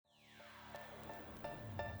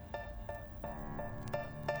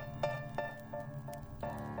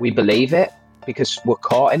we believe it because we're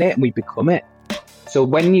caught in it and we become it. So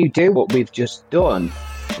when you do what we've just done,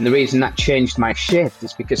 and the reason that changed my shift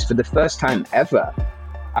is because for the first time ever,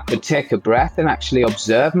 I could take a breath and actually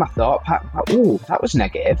observe my thought pattern. Oh, that was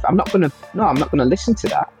negative. I'm not going to listen to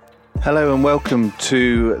that. Hello and welcome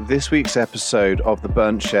to this week's episode of the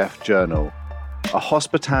Burnt Chef Journal, a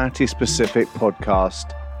hospitality-specific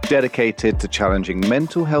podcast dedicated to challenging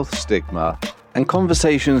mental health stigma and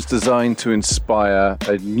conversations designed to inspire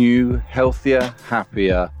a new, healthier,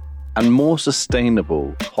 happier, and more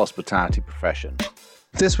sustainable hospitality profession.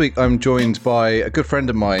 This week I'm joined by a good friend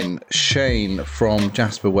of mine, Shane from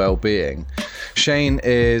Jasper Wellbeing. Shane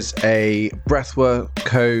is a breathwork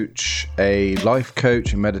coach, a life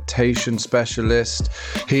coach, a meditation specialist.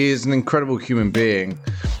 He is an incredible human being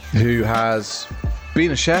who has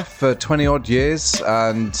been a chef for 20 odd years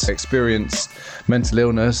and experienced mental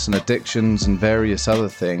illness and addictions and various other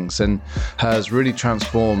things, and has really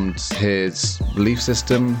transformed his belief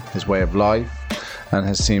system, his way of life, and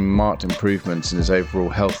has seen marked improvements in his overall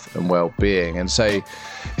health and well-being. And so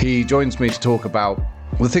he joins me to talk about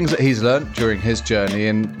the things that he's learned during his journey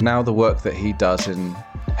and now the work that he does in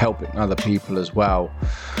helping other people as well.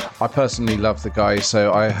 I personally love the guy,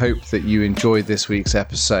 so I hope that you enjoyed this week's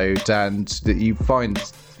episode and that you find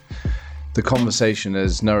the conversation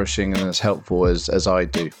as nourishing and as helpful as I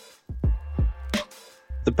do.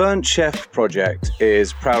 The Burnt Chef project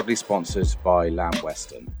is proudly sponsored by Lamb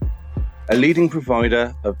Weston, a leading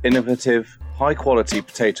provider of innovative, high-quality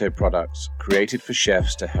potato products created for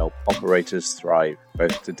chefs to help operators thrive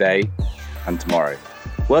both today and tomorrow.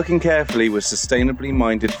 Working carefully with sustainably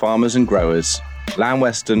minded farmers and growers, Lamb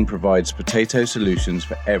Weston provides potato solutions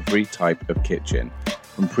for every type of kitchen,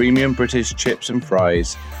 from premium British chips and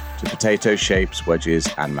fries to potato shapes, wedges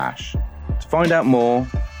and mash. To find out more,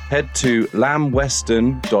 head to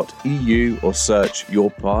lambweston.eu or search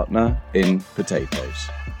your partner in potatoes.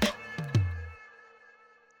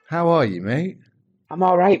 How are you, mate? I'm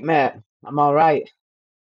all right, mate. I'm all right.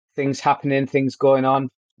 Things happening, things going on.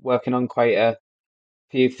 Working on quite a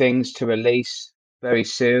few things to release very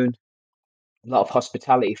soon. A lot of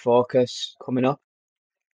hospitality focus coming up.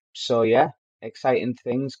 So yeah, exciting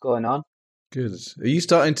things going on. Good. Are you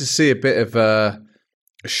starting to see a bit of a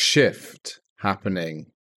shift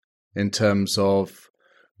happening in terms of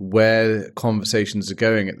where conversations are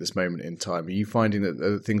going at this moment in time? Are you finding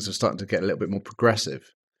that things are starting to get a little bit more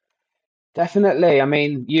progressive? Definitely. I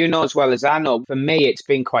mean, you know as well as I know, for me, it's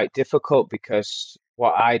been quite difficult because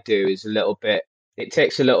what I do is it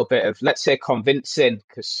takes a little bit of, let's say, convincing,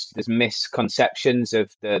 because there's misconceptions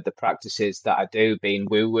of the practices that I do being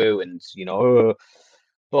woo-woo and,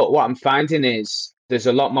 but what I'm finding is there's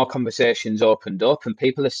a lot more conversations opened up and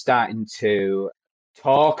people are starting to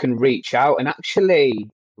talk and reach out and actually,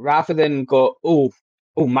 rather than go, oh,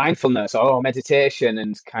 mindfulness or meditation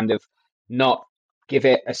and kind of not give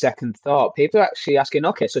it a second thought, people are actually asking,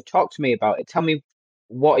 okay, so talk to me about it. Tell me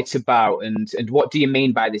what it's about and what do you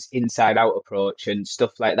mean by this inside out approach and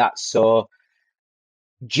stuff like that. So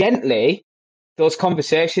gently, those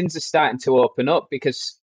conversations are starting to open up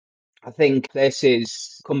because I think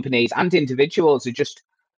places, companies and individuals are just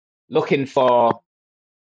looking for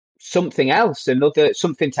something else,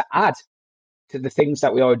 something to add to the things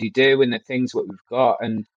that we already do and the things that we've got.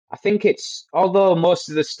 And I think it's, although most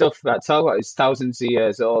of the stuff that I talk about is thousands of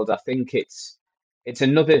years old, I think it's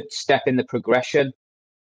another step in the progression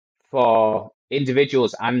for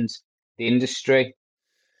individuals and the industry.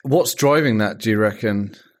 What's driving that, do you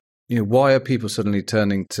reckon? Why are people suddenly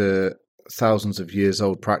turning to thousands of years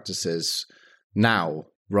old practices now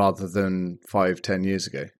rather than 5-10 years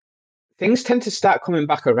ago? Things tend to start coming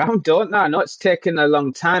back around, don't they? I know it's taken a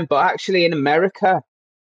long time, but actually in America,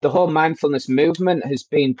 the whole mindfulness movement has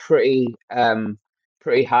been pretty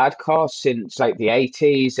hardcore since like the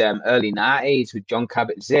 80s, early 90s with John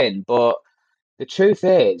Kabat-Zinn. But the truth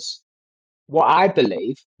is, what I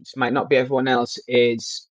believe, this might not be everyone else,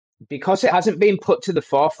 is because it hasn't been put to the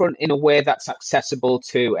forefront in a way that's accessible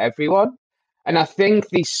to everyone. And I think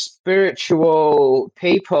these spiritual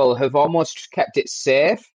people have almost kept it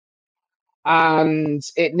safe. And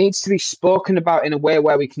it needs to be spoken about in a way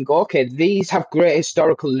where we can go, okay, these have great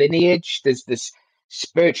historical lineage. There's this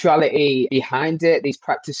spirituality behind it. These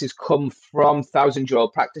practices come from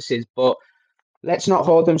 1,000-year-old practices, but let's not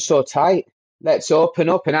hold them so tight. Let's open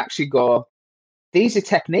up and actually go, these are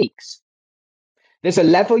techniques. There's a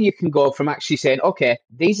level you can go from actually saying, okay,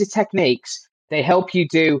 these are techniques. They help you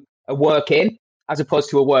do a work in as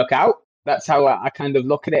opposed to a workout. That's how I kind of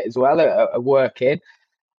look at it as well, a work in.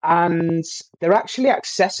 And they're actually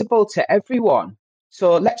accessible to everyone.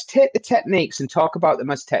 So let's take the techniques and talk about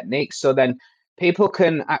them as techniques. So then people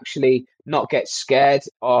can actually not get scared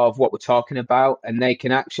of what we're talking about, and they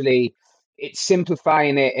can actually, it's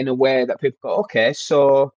simplifying it in a way that people go, okay,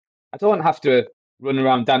 so I don't have to run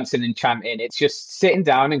around dancing and chanting. It's just sitting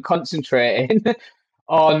down and concentrating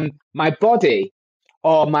on my body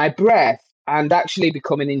or my breath and actually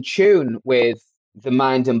becoming in tune with the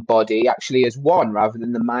mind and body actually as one, rather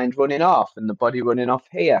than the mind running off and the body running off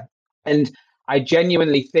here. And I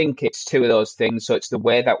genuinely think it's two of those things. So it's the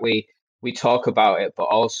way that we talk about it, but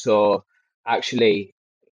also actually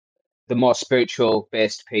the more spiritual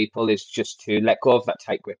based people is just to let go of that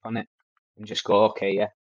tight grip on it and just go, okay, yeah,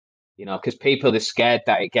 because people are scared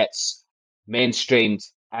that it gets mainstreamed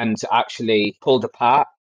and actually pulled apart,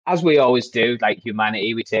 as we always do. Like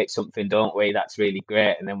humanity, we take something, don't we, that's really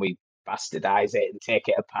great, and then we bastardize it and take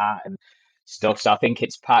it apart and stuff. So I think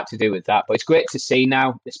it's part to do with that. But it's great to see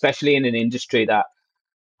now, especially in an industry that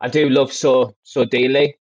I do love so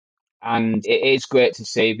dearly. And it is great to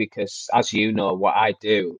see because, as you know, what I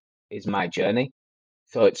do is my journey.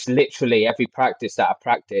 So it's literally every practice that I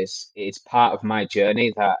practice is part of my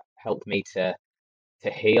journey that helped me to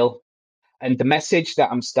heal. And the message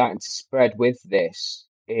that I'm starting to spread with this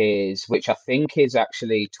is, which I think is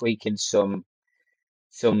actually tweaking some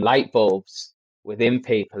light bulbs within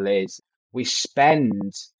people, is we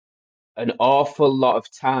spend an awful lot of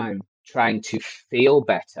time trying to feel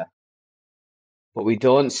better, but we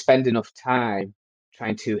don't spend enough time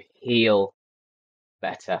trying to heal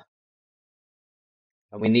better.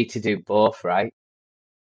 And we need to do both, right?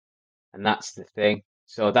 And that's the thing.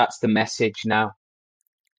 So that's the message now.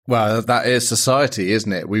 Well, that is society,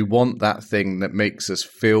 isn't it? We want that thing that makes us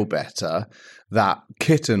feel better, that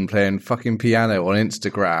kitten playing fucking piano on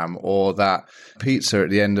Instagram, or that pizza at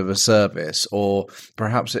the end of a service, or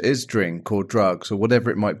perhaps it is drink or drugs or whatever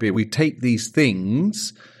it might be. We take these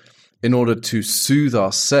things in order to soothe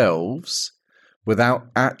ourselves without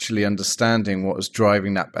actually understanding what was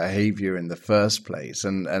driving that behavior in the first place.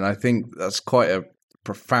 And I think that's quite a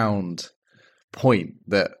profound point,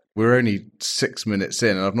 that we're only 6 minutes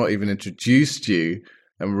in and I've not even introduced you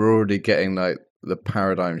and we're already getting like the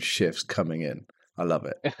paradigm shifts coming in. I love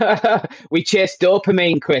it. We chase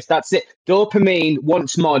dopamine, Kris. That's it. Dopamine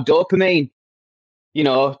wants more dopamine.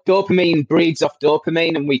 Dopamine breeds off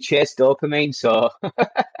dopamine and we chase dopamine. So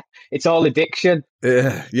it's all addiction.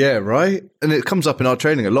 Yeah, right. And it comes up in our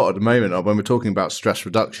training a lot at the moment when we're talking about stress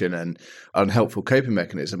reduction and unhelpful coping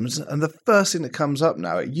mechanisms. And the first thing that comes up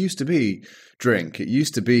now, it used to be drink. It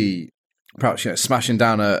used to be perhaps, smashing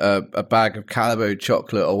down a bag of Calabo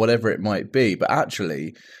chocolate or whatever it might be. But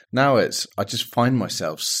actually now I just find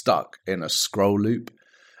myself stuck in a scroll loop,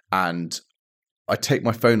 and I take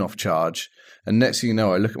my phone off charge, and next thing you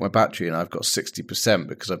know, I look at my battery and I've got 60%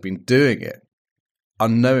 because I've been doing it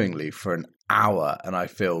unknowingly for an hour and I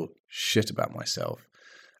feel shit about myself.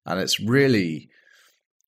 And it's really,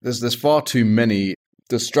 there's far too many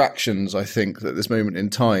distractions, I think, at this moment in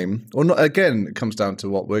time. Or not, again, it comes down to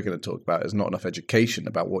what we're going to talk about, is not enough education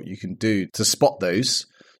about what you can do to spot those,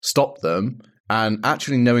 stop them, and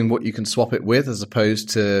actually knowing what you can swap it with, as opposed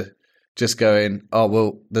to just going, oh,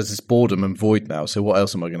 well, there's this boredom and void now, so what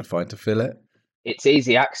else am I going to find to fill it? It's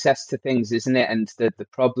easy access to things, isn't it? And the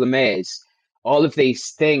problem is, all of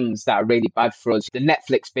these things that are really bad for us, the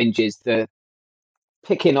Netflix binges, the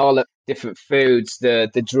picking all of different foods,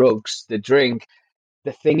 the drugs, the drink.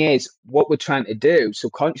 The thing is, what we're trying to do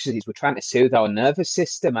subconsciously is we're trying to soothe our nervous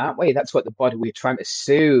system, aren't we? That's what we're trying to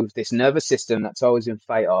soothe, this nervous system that's always in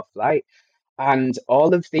fight or flight. And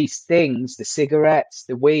all of these things, the cigarettes,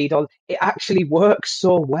 the weed, it actually works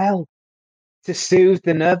so well to soothe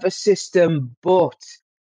the nervous system, but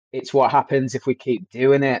it's what happens if we keep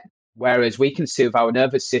doing it. Whereas we can soothe our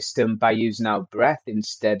nervous system by using our breath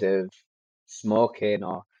instead of smoking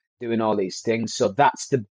or doing all these things. So that's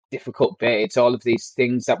the difficult bit. It's all of these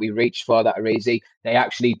things that we reach for that are easy. They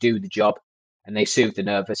actually do the job and they soothe the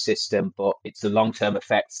nervous system, but it's the long-term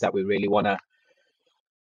effects that we really want to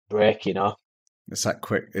break, It's that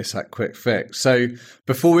quick fix. So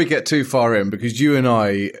before we get too far in, because you and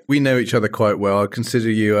I, we know each other quite well. I consider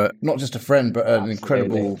you not just a friend, but an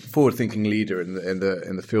incredible forward-thinking leader in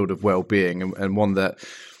the field of well-being, and one that,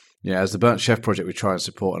 as the Burnt Chef Project, we try and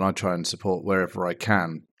support, and I try and support wherever I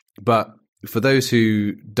can. But for those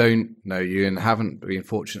who don't know you and haven't been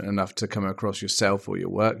fortunate enough to come across yourself or your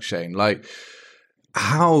work, Shane,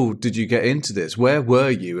 how did you get into this? Where were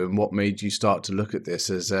you, and what made you start to look at this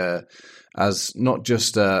as not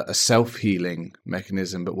just a self-healing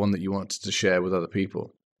mechanism, but one that you wanted to share with other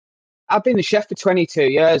people? I've been a chef for 22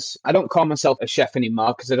 years. I don't call myself a chef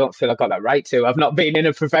anymore because I don't feel I got that right to. I've not been in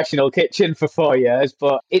a professional kitchen for 4 years,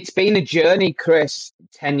 but it's been a journey, Kris.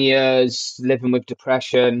 10 years living with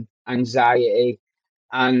depression, anxiety,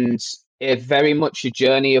 and it's very much a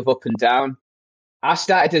journey of up and down. I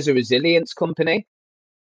started as a resilience company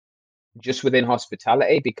just within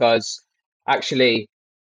hospitality because actually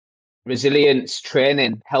resilience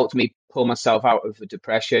training helped me pull myself out of the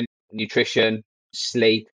depression, nutrition,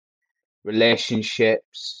 sleep,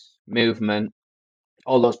 relationships, movement,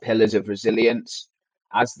 all those pillars of resilience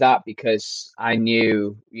as that because I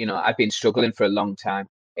knew, I've been struggling for a long time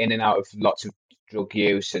in and out of lots of drug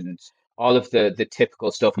use and all of the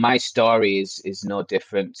typical stuff. My story is no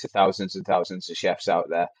different to thousands and thousands of chefs out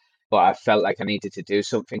there. But I felt like I needed to do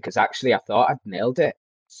something because actually I thought I'd nailed it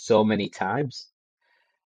so many times.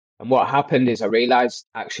 And what happened is I realized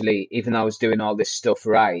actually, even though I was doing all this stuff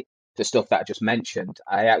right, the stuff that I just mentioned,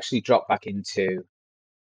 I actually dropped back into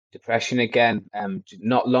depression again,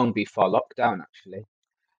 not long before lockdown, actually,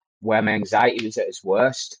 where my anxiety was at its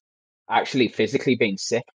worst, actually physically being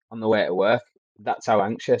sick on the way to work. That's how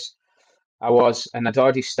anxious I was. And I'd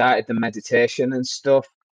already started the meditation and stuff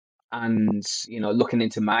and, looking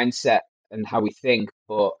into mindset and how we think,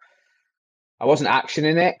 but I wasn't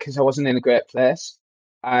actioning it because I wasn't in a great place.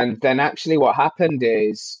 And then actually what happened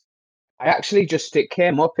is it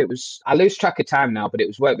came up. I lose track of time now, but it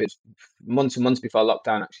was months and months before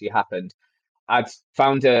lockdown actually happened. I'd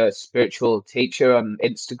found a spiritual teacher on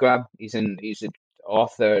Instagram. He's an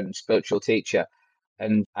author and spiritual teacher.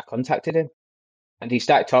 And I contacted him and he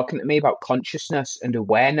started talking to me about consciousness and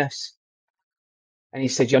awareness. And he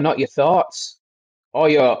said, you're not your thoughts or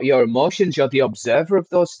your emotions. You're the observer of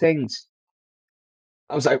those things.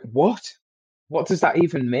 I was like, what? What does that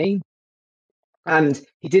even mean? And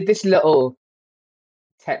he did this little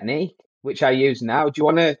technique, which I use now. Do you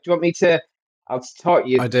want me to, I'll talk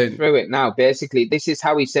you through it now. Basically, this is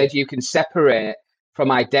how he said you can separate from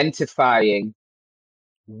identifying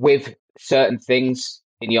with certain things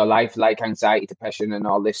in your life, like anxiety, depression, and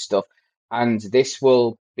all this stuff. And this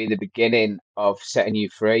will be the beginning of setting you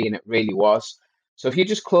free. And it really was. So if you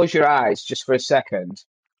just close your eyes just for a second,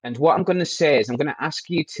 and what I'm going to say is I'm going to ask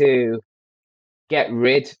you to get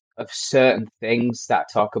rid of certain things that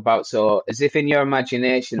I talk about. So as if in your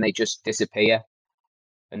imagination, they just disappear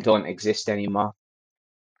and don't exist anymore.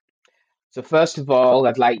 So first of all,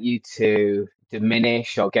 I'd like you to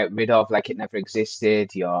diminish or get rid of, like it never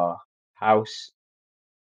existed, your house,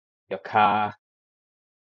 your car,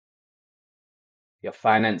 your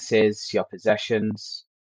finances, your possessions.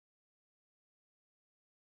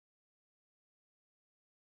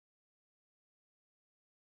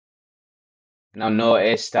 Now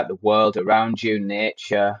notice that the world around you,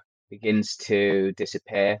 nature, begins to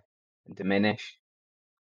disappear and diminish.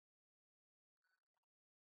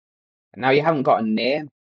 And now you haven't got a name.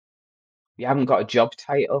 You haven't got a job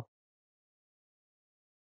title.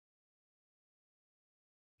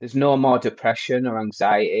 There's no more depression or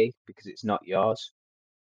anxiety because it's not yours.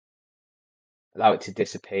 Allow it to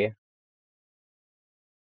disappear.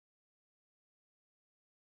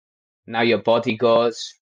 Now your body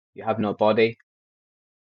goes, you have no body.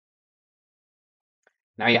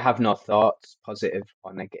 Now you have no thoughts, positive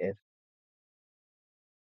or negative.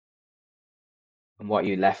 And what are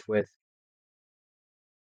you left with?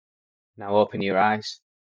 Now open your eyes.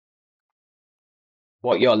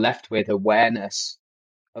 What you're left with, awareness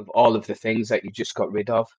of all of the things that you just got rid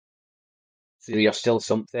of. So you're still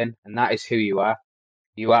something, and that is who you are.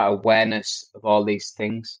 You are awareness of all these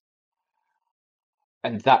things.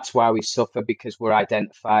 And that's why we suffer, because we're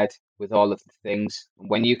identified with all of the things.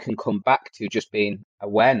 When you can come back to just being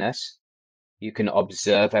awareness, you can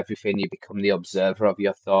observe everything. You become the observer of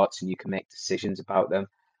your thoughts and you can make decisions about them.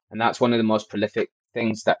 And that's one of the most prolific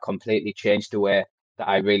things that completely changed the way that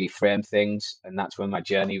I really frame things. And that's when my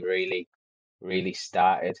journey really, really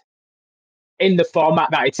started. In the format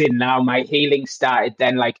that it's in now, my healing started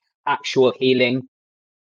then, like actual healing.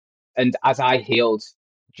 And as I healed,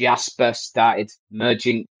 Jasper started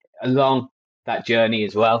merging along that journey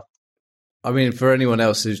as well. I mean, for anyone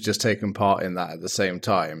else who's just taken part in that at the same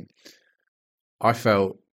time, I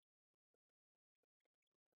felt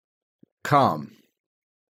calm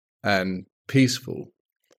and peaceful.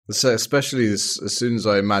 So especially as soon as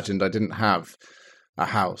I imagined I didn't have a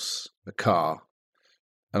house, a car,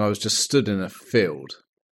 and I was just stood in a field,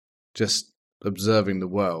 just observing the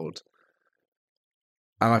world.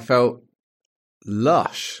 And I felt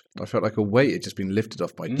lush. I felt like a weight had just been lifted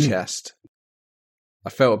off my chest. I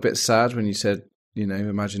felt a bit sad when you said,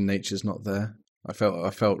 imagine nature's not there. I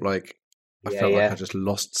felt like I just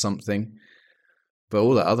lost something. But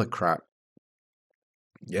all that other crap,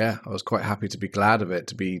 yeah, I was quite happy to be glad of it,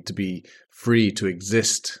 to be free to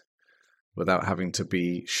exist without having to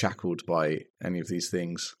be shackled by any of these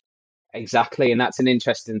things. Exactly. And that's an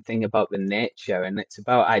interesting thing about the nature. And it's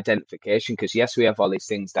about identification, because yes, we have all these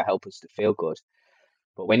things that help us to feel good.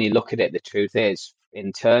 But when you look at it, the truth is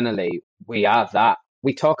internally, we are that.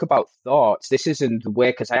 We talk about thoughts. This isn't the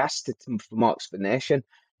way, because I asked them for more explanation.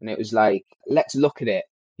 And it was like, let's look at it.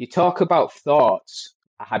 You talk about thoughts.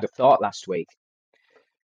 I had a thought last week.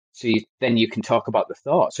 So then you can talk about the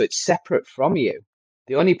thought. So it's separate from you.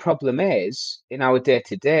 The only problem is in our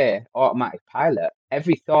day-to-day automatic pilot,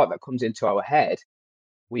 every thought that comes into our head,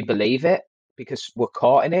 we believe it because we're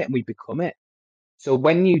caught in it and we become it. So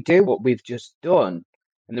when you do what we've just done,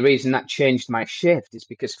 and the reason that changed my shift is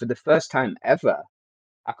because for the first time ever,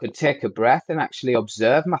 I could take a breath and actually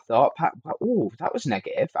observe my thought pattern. Oh, that was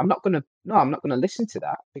negative. I'm not going to listen to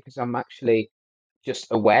that, because I'm actually just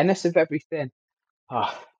awareness of everything.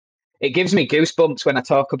 Oh, it gives me goosebumps when I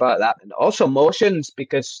talk about that, and also emotions,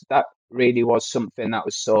 because that really was something that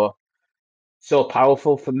was so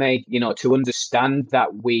powerful for me, to understand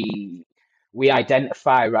that we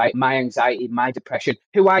identify, right? My anxiety, my depression.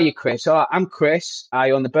 Who are you, Kris? Oh, I'm Kris.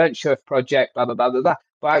 I own the Burnt Chef Project, blah, blah, blah, blah, blah.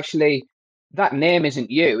 But actually, that name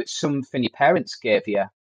isn't you. It's something your parents gave you.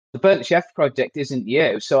 The Burnt Chef Project isn't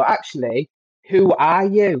you. So actually, who are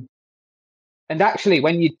you? And actually,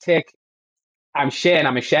 when you take, I'm Shane,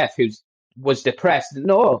 I'm a chef who was depressed.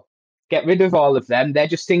 No, get rid of all of them. They're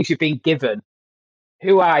just things you've been given.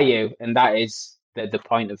 Who are you? And that is the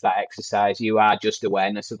point of that exercise. You are just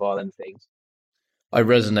awareness of all them things. I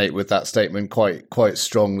resonate with that statement quite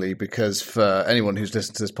strongly, because for anyone who's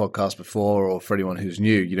listened to this podcast before, or for anyone who's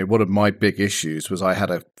new, one of my big issues was I had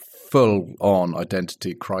a full-on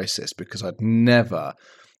identity crisis, because I'd never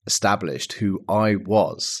established who I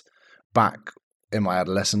was back in my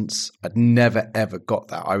adolescence. I'd never, ever got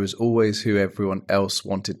that. I was always who everyone else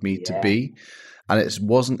wanted me to be. And it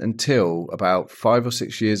wasn't until about 5 or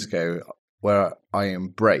 6 years ago where I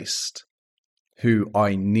embraced who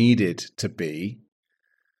I needed to be,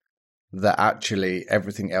 that actually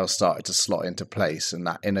everything else started to slot into place, and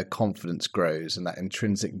that inner confidence grows and that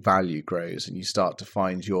intrinsic value grows, and you start to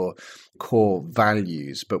find your core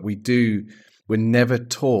values. But we're never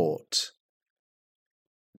taught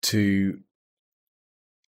to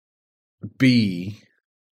be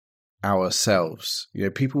ourselves.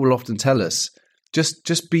 People will often tell us,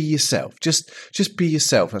 just be yourself. Just be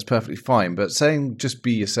yourself. That's perfectly fine. But saying just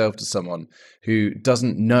be yourself to someone who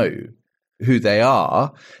doesn't know who they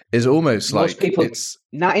are is almost Most like people, it's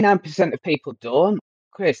 99% of people don't.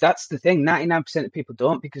 Kris, that's the thing. 99% of people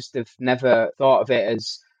don't, because they've never thought of it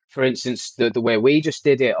as, for instance, the way we just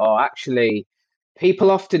did it. Or actually, people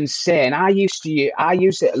often say, and I use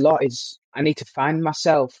it a lot, is I need to find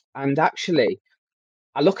myself. And actually,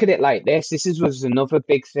 I look at it like this. Was another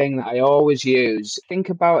big thing that I always use. Think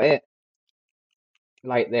about it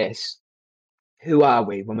like this. Who are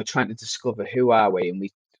we when we're trying to discover who are we? And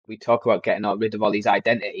we talk about getting rid of all these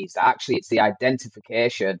identities. Actually, it's the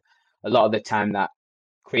identification a lot of the time that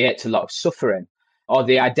creates a lot of suffering, or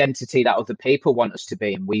the identity that other people want us to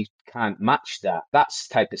be, and we can't match that. That's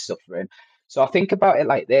the type of suffering. So I think about it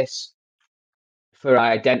like this for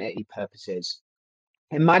identity purposes.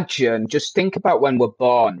 Imagine, just think about when we're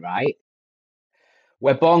born, right?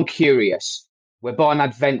 We're born curious. We're born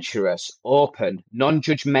adventurous, open,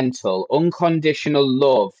 non-judgmental, unconditional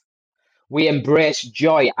love. We embrace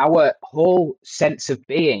joy. Our whole sense of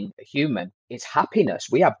being a human is happiness.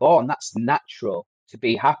 We are born. That's natural to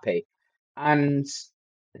be happy. And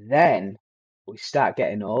then we start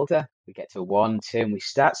getting older. We get to 1, 2, and we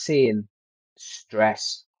start seeing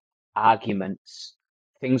stress, arguments,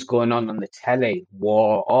 things going on the telly,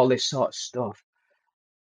 war, all this sort of stuff.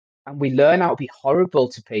 And we learn how to be horrible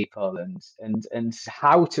to people, and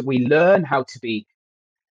we learn how to be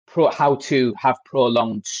how to have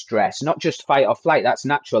prolonged stress, not just fight or flight. That's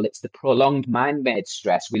natural. It's the prolonged mind-made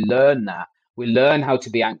stress. We learn that. We learn how to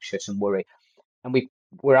be anxious and worry, and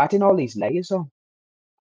we're adding all these layers on.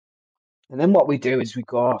 And then what we do is we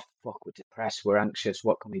go, oh, fuck, we're depressed, we're anxious.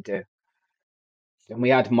 What can we do? Then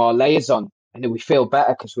we add more layers on, and then we feel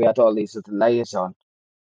better because we add all these other layers on,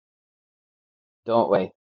 don't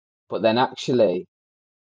we? But then actually,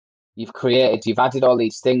 you've added all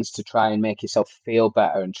these things to try and make yourself feel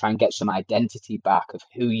better and try and get some identity back of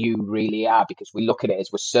who you really are, because we look at it as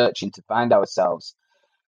we're searching to find ourselves.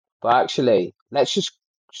 But actually, let's just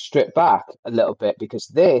strip back a little bit, because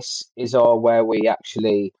this is all where we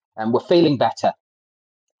actually, and we're feeling better.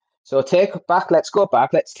 So let's go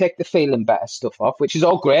back, let's take the feeling better stuff off, which is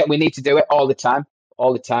all great. We need to do it all the time,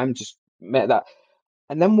 just make that.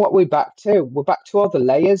 And then what we're back to? We're back to all the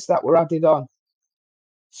layers that were added on.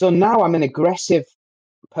 So now I'm an aggressive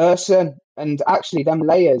person, and actually them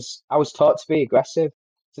layers, I was taught to be aggressive.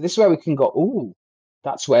 So this is where we can go, ooh,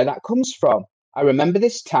 that's where that comes from. I remember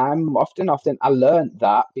this time often I learned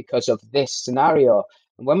that because of this scenario.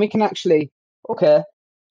 And when we can actually, okay,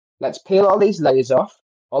 let's peel all these layers off,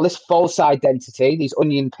 all this false identity, these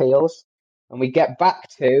onion peels, and we get back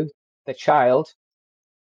to the child,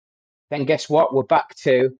 then guess what? We're back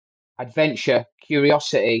to adventure,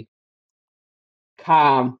 curiosity,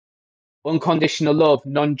 calm, unconditional love,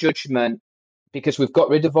 non-judgment, because we've got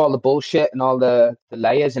rid of all the bullshit and all the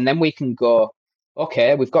layers, and then we can go,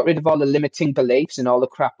 okay, we've got rid of all the limiting beliefs and all the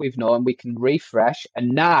crap we've known, we can refresh, and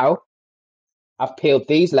now I've peeled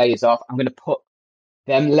these layers off, I'm going to put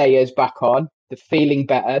them layers back on, the feeling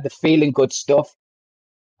better, the feeling good stuff,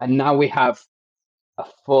 and now we have a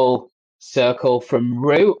full circle from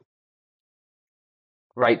root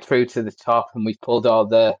right through to the top, and we've pulled all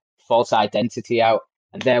the false identity out,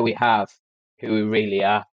 and there we have who we really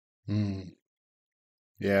are. Mm.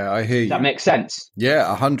 Yeah, I hear you. Does that make sense?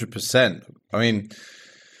 Yeah, 100%. I mean,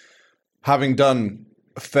 having done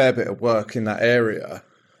a fair bit of work in that area,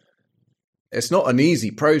 it's not an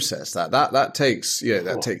easy process. That takes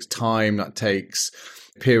that takes time. That takes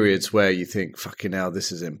periods where you think, "Fucking hell,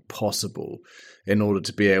 this is impossible." In order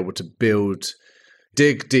to be able to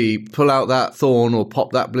dig deep, pull out that thorn or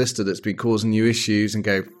pop that blister that's been causing you issues, and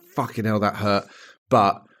go, "Fucking hell, that hurt,"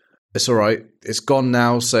 but it's all right. It's gone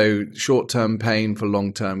now. So short-term pain for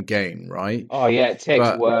long-term gain, right? Oh yeah, it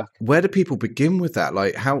takes work. Where do people begin with that?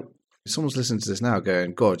 Like, how someone's listening to this now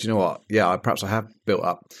going, God, you know what? Yeah, perhaps I have built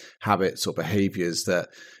up habits or behaviors that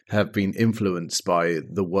have been influenced by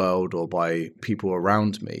the world or by people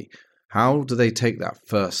around me. How do they take that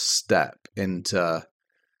first step into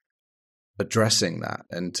addressing that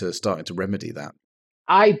and to starting to remedy that?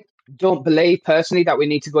 I don't believe personally that we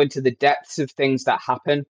need to go into the depths of things that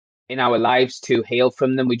happen in our lives to heal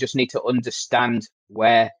from them. We just need to understand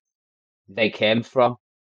where they came from,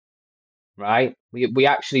 right? We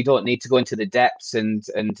actually don't need to go into the depths and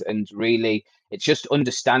really, it's just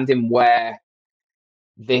understanding where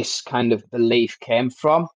this kind of belief came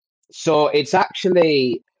from. So it's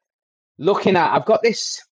actually looking at, I've got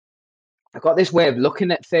this way of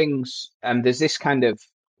looking at things, and there's this kind of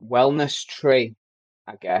wellness tree,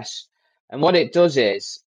 I guess. And what it does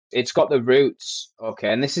is it's got the roots,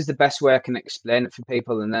 okay, and this is the best way I can explain it for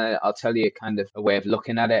people, and then I'll tell you kind of a way of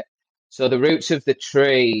looking at it. So the roots of the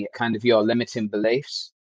tree, kind of your limiting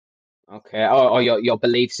beliefs, okay, or your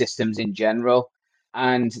belief systems in general.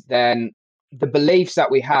 And then the beliefs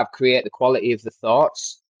that we have create the quality of the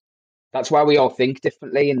thoughts. That's why we all think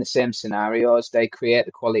differently in the same scenarios. They create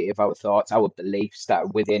the quality of our thoughts, our beliefs that are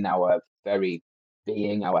within our very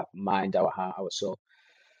being, our mind, our heart, our soul.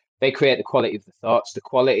 They create the quality of the thoughts. The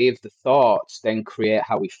quality of the thoughts then create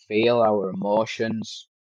how we feel, our emotions,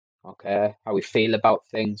 okay, how we feel about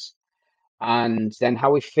things. And then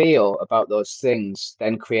how we feel about those things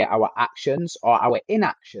then create our actions or our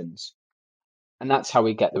inactions. And that's how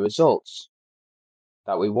we get the results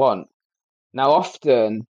that we want. Now,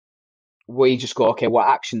 often we just go, okay, what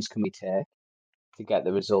actions can we take to get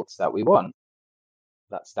the results that we want?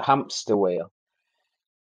 That's the hamster wheel.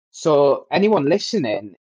 So anyone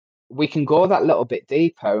listening, we can go that little bit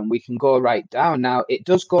deeper and we can go right down. Now, it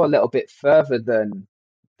does go a little bit further than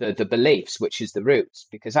the beliefs, which is the roots,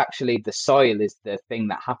 because actually the soil is the thing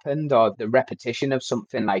that happened, or the repetition of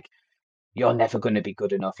something like, you're never going to be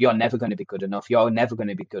good enough, you're never going to be good enough, you're never going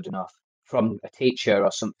to be good enough, from a teacher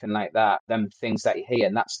or something like that, them things that you hear,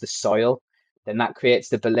 and that's the soil. Then that creates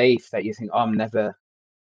the belief that you think, oh,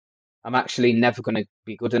 I'm actually never going to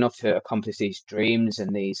be good enough to accomplish these dreams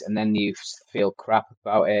and then you feel crap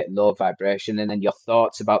about it, low vibration, and then your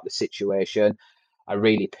thoughts about the situation are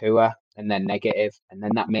really poor and then negative, and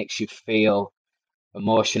then that makes you feel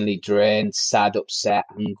emotionally drained, sad, upset,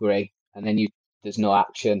 angry, and then there's no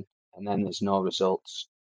action, and then there's no results.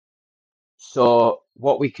 So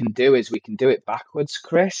what we can do is we can do it backwards,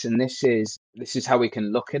 Kris, and this is how we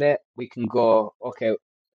can look at it. We can go, okay,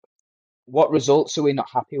 what results are we not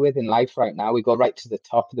happy with in life right now? We go right to the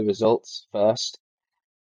top of the results first.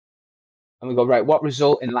 And we go, right, what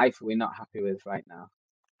result in life are we not happy with right now?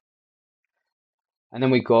 And then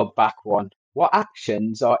we go back one. What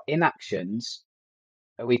actions or inactions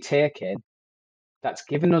are we taking that's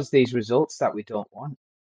given us these results that we don't want?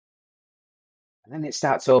 And then it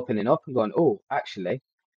starts opening up and going, oh, actually,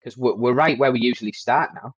 because we're right where we usually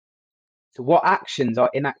start now. So what actions or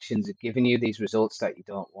inactions are giving you these results that you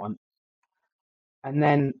don't want? And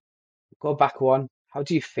then go back one. How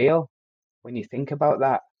do you feel when you think about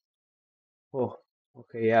that? Oh,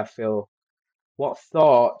 Okay, yeah, I feel what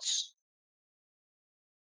thoughts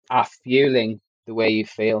are fueling the way you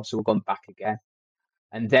feel. So we're going back again.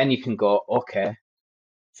 And then you can go, okay,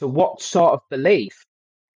 so what sort of belief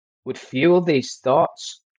would fuel these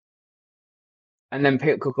thoughts? And then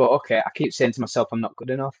people could go, okay, I keep saying to myself, I'm not good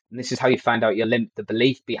enough. And this is how you find out your limit, the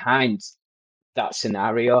belief behind that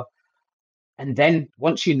scenario. And then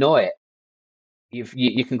once you know it,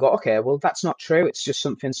 you can go, okay, well, that's not true. It's just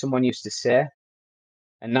something someone used to say.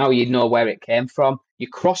 And now you know where it came from. You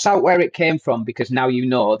cross out where it came from because now you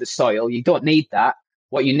know the soil. You don't need that.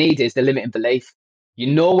 What you need is the limiting belief.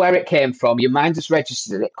 You know where it came from. Your mind has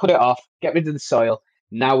registered it. Cut it off. Get rid of the soil.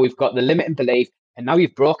 Now we've got the limiting belief, and now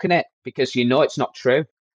you've broken it because you know it's not true.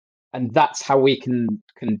 And that's how we can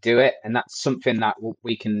do it. And that's something that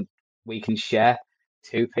we can share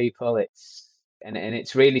to people. And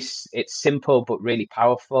it's really it's simple but really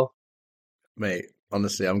powerful. Mate,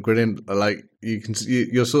 honestly, I'm grinning. Like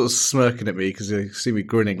you're sort of smirking at me because you see me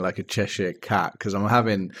grinning like a Cheshire cat because I'm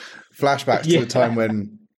having flashbacks to the time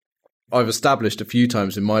when I've established a few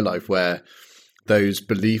times in my life where those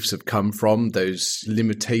beliefs have come from, those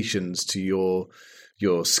limitations to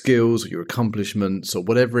your skills or your accomplishments or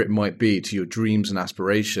whatever it might be, to your dreams and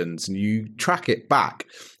aspirations, and you track it back.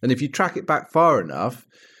 And if you track it back far enough,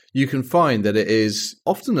 you can find that it is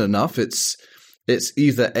often enough, it's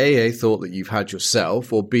either a thought that you've had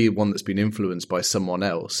yourself, or B, one that's been influenced by someone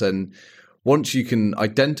else. And once you can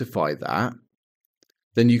identify that,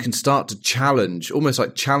 then you can start to challenge, almost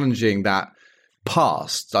like challenging that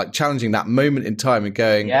past, like challenging that moment in time and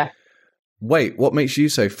going, wait, what makes you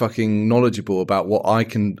so fucking knowledgeable about what I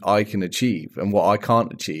can achieve and what I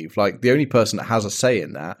can't achieve? Like the only person that has a say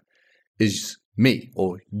in that is me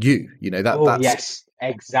or you. You know, that's yes,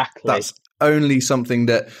 exactly. That's only something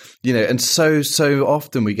that, you know, and so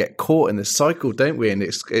often we get caught in this cycle, don't we? And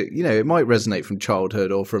it might resonate from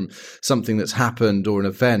childhood or from something that's happened or an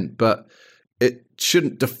event, but it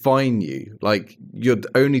shouldn't define you. Like your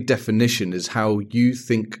only definition is how you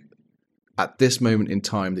think at this moment in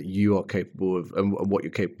time that you are capable of and what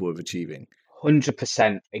you're capable of achieving.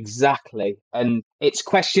 100%, exactly. And it's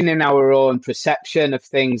questioning our own perception of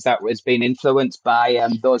things that has been influenced by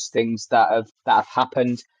those things that have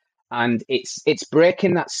happened. And it's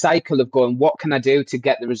breaking that cycle of going, what can I do to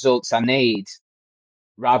get the results I need?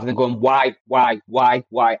 Rather than going, why?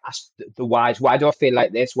 Ask the whys. Why do I feel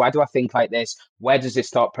like this? Why do I think like this? Where does this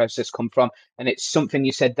thought process come from? And it's something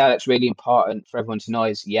you said that's really important for everyone to know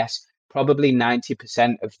is, yes, probably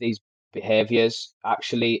 90% of these behaviors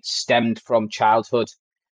actually stemmed from childhood,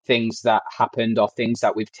 things that happened or things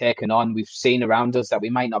that we've taken on, we've seen around us that we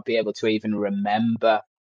might not be able to even remember.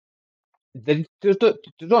 They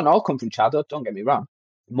don't all come from childhood, don't get me wrong.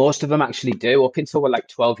 Most of them actually do, up until we're like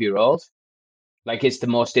 12-year-old. Like it's the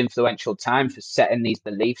most influential time for setting these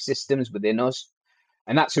belief systems within us.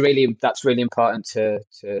 And that's really important to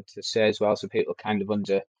say as well, so people kind of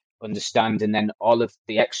understand. And then all of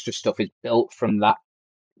the extra stuff is built from that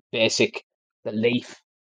basic belief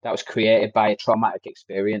that was created by a traumatic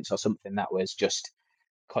experience or something that was just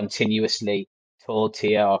continuously told to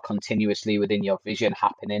you or continuously within your vision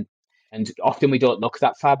happening. And often we don't look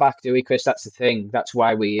that far back, do we, Kris? That's the thing. That's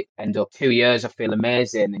why we end up 2 years, I feel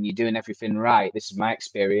amazing, and you're doing everything right. This is my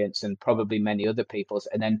experience and probably many other people's.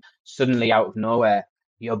 And then suddenly out of nowhere,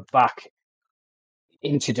 you're back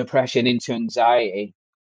into depression, into anxiety.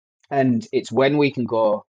 And it's when we can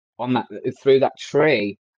go on that through that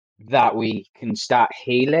tree that we can start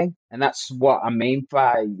healing. And that's what I mean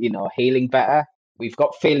by, healing better. We've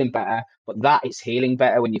got feeling better, but that is healing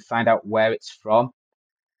better when you find out where it's from.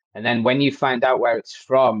 And then when you find out where it's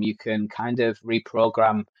from, you can kind of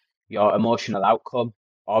reprogram your emotional outcome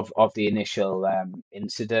of the initial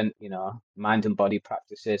incident, mind and body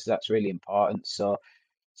practices. That's really important. So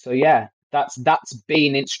yeah, that's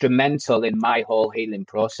been instrumental in my whole healing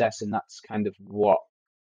process. And that's kind of what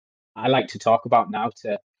I like to talk about now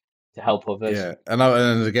to help others. Yeah,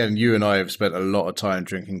 and again, you and I have spent a lot of time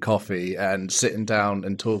drinking coffee and sitting down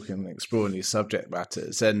and talking and exploring these subject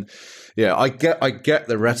matters. And yeah, I get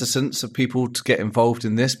the reticence of people to get involved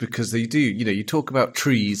in this because they do. You talk about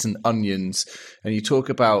trees and onions, and you talk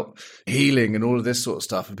about healing and all of this sort of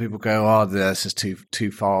stuff, and people go, "Oh, this is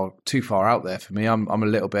too far out there for me." I'm a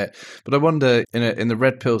little bit, but I wonder in the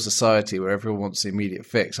red pill society where everyone wants the immediate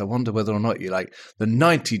fix. I wonder whether or not you like the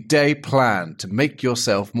 90-day plan to make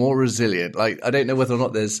yourself more resilient. Like, I don't know whether or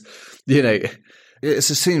not there's, it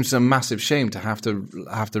just seems a massive shame to have to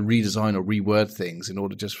redesign or reword things in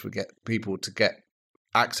order just for people to get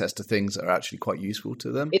access to things that are actually quite useful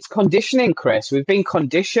to them. It's conditioning, Kris. We've been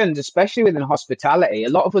conditioned, especially within hospitality. A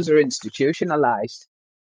lot of us are institutionalized,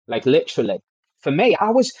 like literally. for me,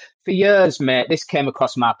 for years, mate, this came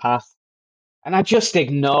across my path and I just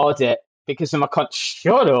ignored it because of my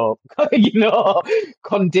shut up,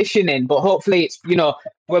 conditioning. But hopefully it's,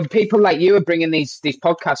 when people like you are bringing these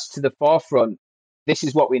podcasts to the forefront, this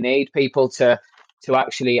is what we need, people to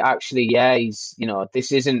actually, yeah,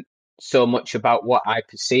 this isn't so much about what I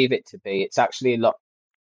perceive it to be. It's actually a lot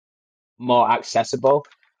more accessible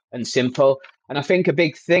and simple. And I think a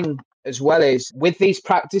big thing as well is with these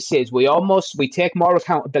practices, we take more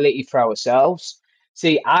accountability for ourselves.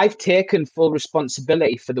 See, I've taken full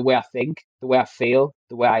responsibility for the way I think, the way I feel,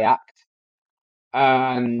 the way I act,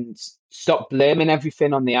 and stop blaming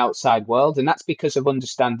everything on the outside world. And that's because of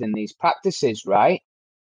understanding these practices, right?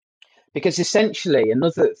 Because essentially,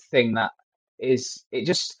 another thing that is,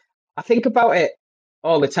 I think about it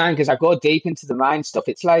all the time because I go deep into the mind stuff.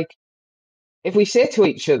 It's like, if we say to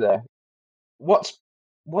each other, what's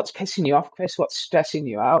pissing you off, Kris? What's stressing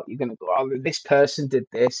you out? You're going to go, oh, this person did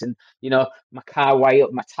this, and, my car way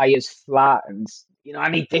up, my tire's flat, and, I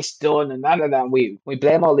need this done, and that. And we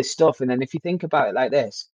blame all this stuff. And then if you think about it like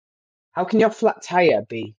this, how can your flat tire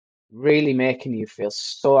be really making you feel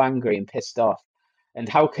so angry and pissed off? And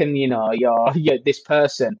how can, you're this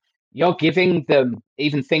person, you're giving them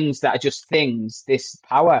even things that are just things, this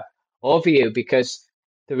power over you? Because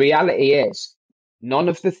the reality is, none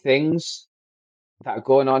of the things that are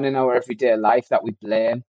going on in our everyday life that we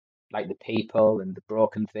blame, like the people and the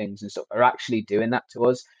broken things and stuff, are actually doing that to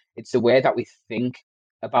us. It's the way that we think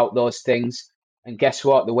about those things. And guess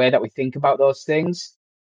what? The way that we think about those things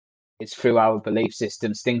is through our belief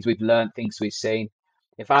systems, things we've learned, things we've seen.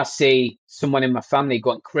 If I see someone in my family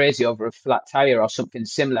going crazy over a flat tire or something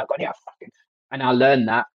similar, and I learn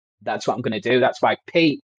that, that's what I'm going to do. That's why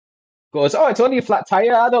Pete goes, oh, it's only a flat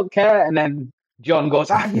tire, I don't care. And then John goes,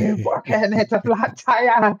 you fucking hit a flat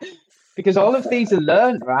tire. Because all of these are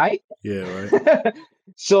learned, right? Yeah, right.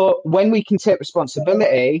 So when we can take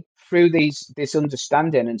responsibility through this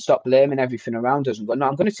understanding and stop blaming everything around us and go, no,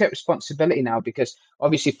 I'm going to take responsibility now, because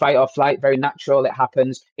obviously fight or flight, very natural, it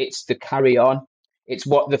happens. It's the carry on. It's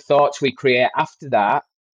what the thoughts we create after that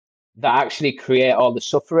actually create all the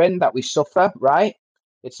suffering that we suffer, right?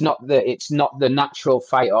 It's not the natural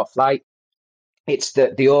fight or flight. It's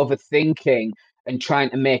the overthinking and trying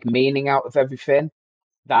to make meaning out of everything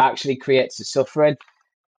that actually creates the suffering.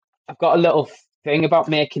 I've got a little thing about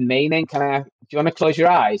making meaning. Do you want to close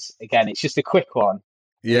your eyes again? It's just a quick one.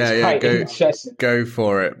 Yeah, go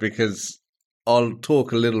for it, because I'll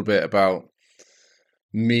talk a little bit about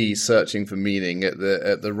me searching for meaning at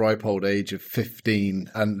the ripe old age of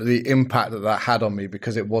 15 and the impact that had on me,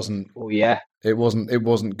 because it wasn't. Oh yeah. It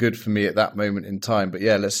wasn't good for me at that moment in time. But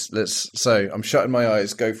yeah, let's. So I'm shutting my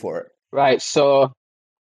eyes. Go for it. Right. So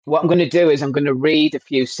what I'm going to do is I'm going to read a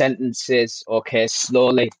few sentences. Okay,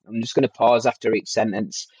 slowly. I'm just going to pause after each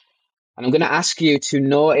sentence, and I'm going to ask you to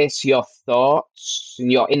notice your thoughts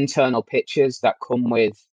and your internal pictures that come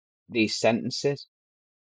with these sentences.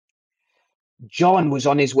 John was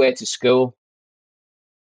on his way to school.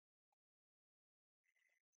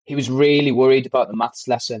 He was really worried about the maths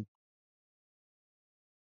lesson.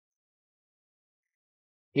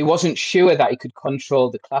 He wasn't sure that he could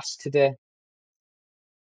control the class today.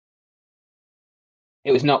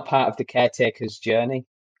 It was not part of the caretaker's journey.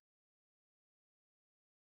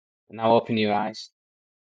 Now open your eyes.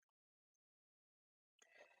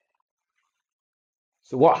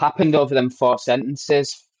 So what happened over them 4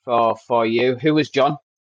 sentences for you? Who was John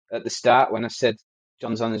at the start when I said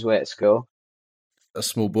John's on his way to school? A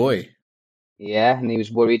small boy. Yeah, and he was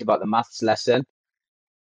worried about the maths lesson.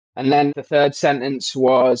 And then the 3rd sentence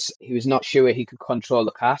was he was not sure he could control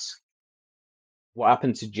the class. What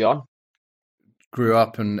happened to John? Grew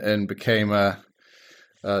up and became a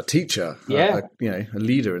teacher. Yeah. A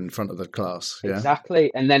leader in front of the class. Yeah.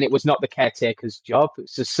 Exactly. And then it was not the caretaker's job.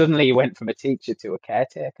 So suddenly he went from a teacher to a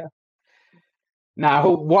caretaker. Now,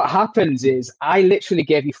 what happens is I literally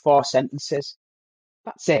gave you 4 sentences.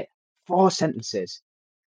 That's it. 4 sentences.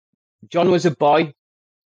 John was a boy.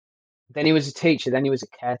 Then he was a teacher. Then he was a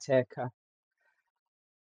caretaker.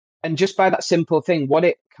 And just by that simple thing, what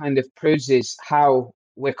it kind of proves is how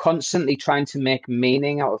we're constantly trying to make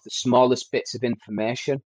meaning out of the smallest bits of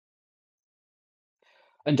information.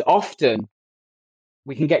 And often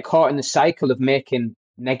we can get caught in the cycle of making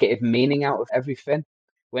negative meaning out of everything,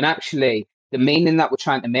 when actually the meaning that we're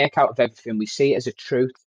trying to make out of everything, we see it as a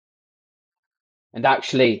truth. And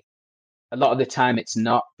actually, a lot of the time it's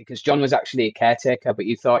not, because John was actually a caretaker, but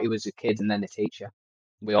you thought he was a kid and then a teacher.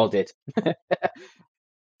 We all did.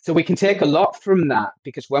 So we can take a lot from that,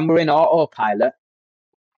 because when we're in autopilot,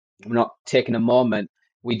 we're not taking a moment.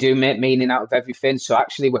 We do make meaning out of everything. So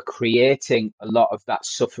actually we're creating a lot of that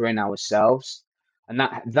suffering ourselves. And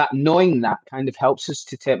that knowing that kind of helps us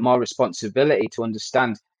to take more responsibility, to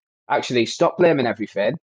understand, actually stop blaming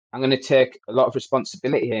everything. I'm going to take a lot of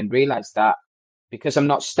responsibility here and realize that because I'm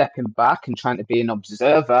not stepping back and trying to be an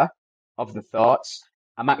observer of the thoughts,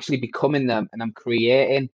 I'm actually becoming them, and I'm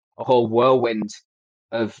creating a whole whirlwind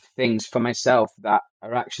of things for myself that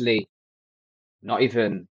are actually not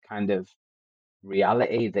even kind of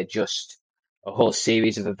reality. They're just a whole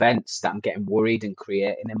series of events that I'm getting worried and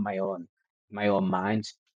creating in my own mind.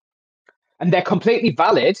 And they're completely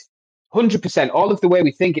valid, 100%. All of the way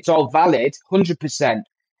we think, it's all valid, 100%.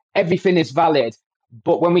 Everything is valid.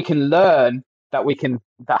 But when we can learn that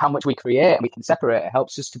how much we create and we can separate, it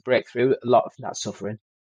helps us to break through a lot of that suffering.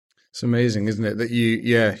 It's amazing, isn't it? That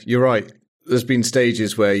you're right. There's been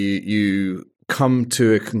stages where you come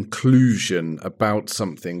to a conclusion about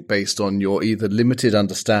something based on your either limited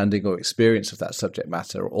understanding or experience of that subject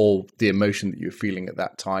matter, or the emotion that you're feeling at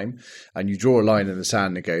that time. And you draw a line in the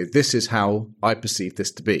sand and go, this is how I perceive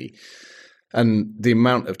this to be. And the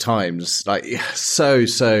amount of times, like so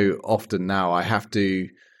often now,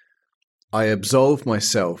 I absolve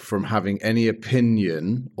myself from having any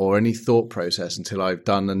opinion or any thought process until I've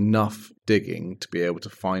done enough digging to be able to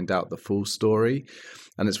find out the full story.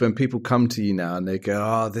 And it's when people come to you now and they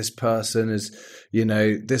go, this person is,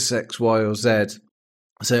 this X, Y, or Z.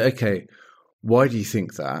 I say, okay, why do you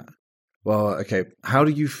think that? Well, okay, how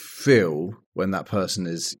do you feel when that person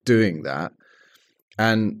is doing that?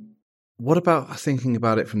 And what about thinking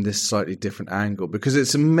about it from this slightly different angle? Because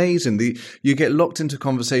it's amazing. You get locked into a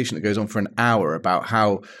conversation that goes on for an hour about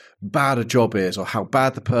how bad a job is or how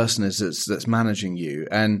bad the person is that's managing you.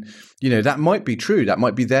 And, that might be true. That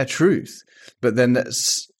might be their truth. But then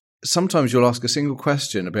sometimes you'll ask a single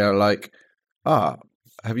question about like,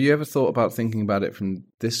 have you ever thought about thinking about it from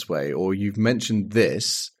this way? Or you've mentioned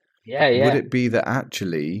this. Yeah. Would it be that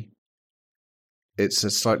actually it's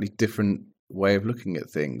a slightly different way of looking at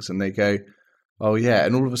things? And they go, oh yeah,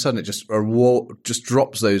 and all of a sudden it just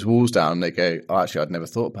drops those walls down, and they go, oh, actually I'd never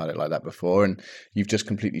thought about it like that before, and you've just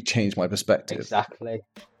completely changed my perspective. Exactly.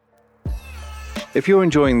 If you're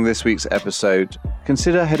enjoying this week's episode,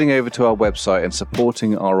 consider heading over to our website and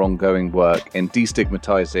supporting our ongoing work in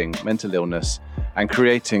destigmatizing mental illness and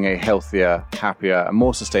creating a healthier, happier, and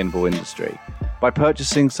more sustainable industry by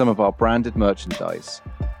purchasing some of our branded merchandise.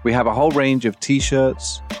 We have a whole range of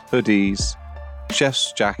t-shirts, hoodies,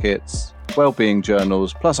 chef's jackets, wellbeing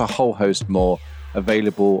journals, plus a whole host more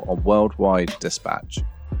available on worldwide dispatch.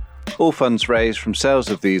 All funds raised from sales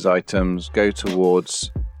of these items go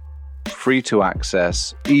towards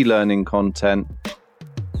free-to-access e-learning content,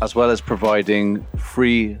 as well as providing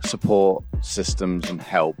free support systems and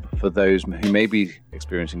help for those who may be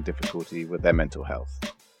experiencing difficulty with their mental health.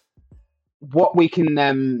 What we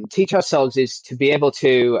can teach ourselves is to be able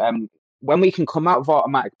to, when we can come out of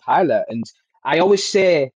automatic pilot, and I always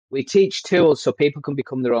say we teach tools so people can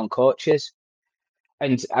become their own coaches.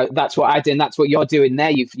 And that's what I do, and that's what you're doing there.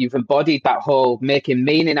 You've embodied that whole making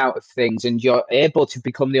meaning out of things, and you're able to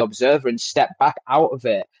become the observer and step back out of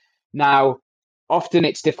it. Now, often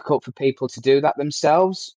it's difficult for people to do that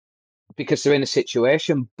themselves because they're in a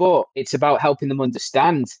situation, but it's about helping them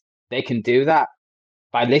understand they can do that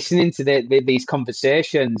by listening to these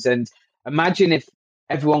conversations. And imagine if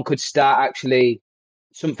everyone could start actually,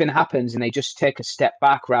 something happens and they just take a step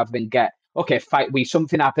back rather than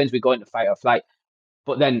something happens, we go into fight or flight.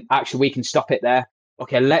 But then actually we can stop it there.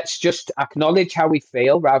 Okay, let's just acknowledge how we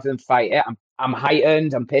feel rather than fight it. I'm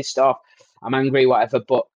heightened, I'm pissed off, I'm angry, whatever.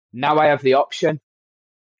 But now I have the option.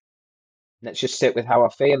 Let's just sit with how I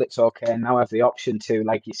feel. It's okay. And now I have the option to,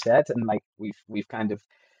 like you said, and like we've kind of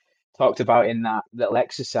talked about in that little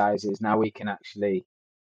exercises, now we can actually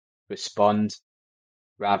respond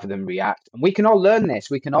rather than react. And we can all learn this.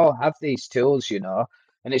 We can all have these tools,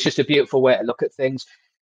 and it's just a beautiful way to look at things.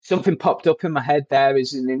 Something popped up in my head there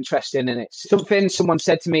is an interesting, and it's something someone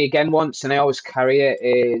said to me again once, and I always carry it,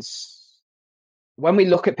 is when we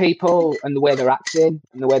look at people and the way they're acting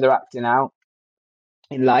and the way they're acting out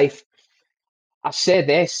in life, I say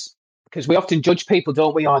this because we often judge people,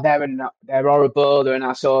 don't we? Oh, they're horrible, they're an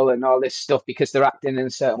asshole and all this stuff because they're acting in a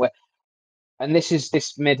certain way. And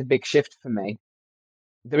this made a big shift for me.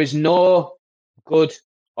 There is no good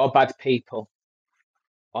or bad people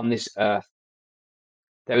on this earth.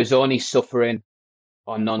 There is only suffering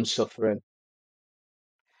or non-suffering.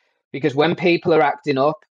 Because when people are acting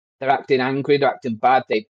up, they're acting angry, they're acting bad,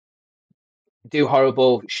 they do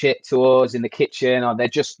horrible shit to us in the kitchen, or they're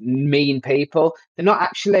just mean people. They're not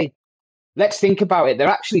actually, let's think about it, they're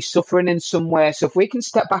actually suffering in some way. So if we can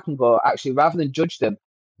step back and go, actually, rather than judge them,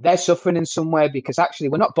 they're suffering in some way, because actually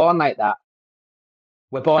we're not born like that.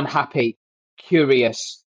 We're born happy,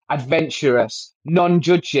 curious, adventurous,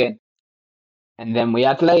 non-judging. And then we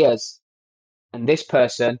add layers. And this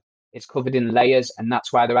person is covered in layers, and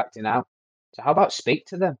that's why they're acting out. So how about speak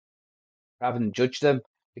to them rather than judge them?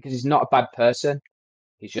 Because he's not a bad person.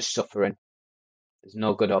 He's just suffering. There's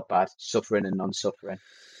no good or bad, suffering and non-suffering.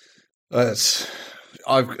 There's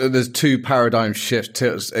two paradigm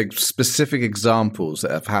shifts, specific examples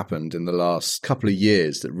that have happened in the last couple of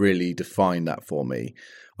years that really define that for me.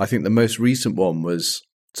 I think the most recent one was,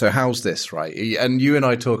 so how's this, right? And you and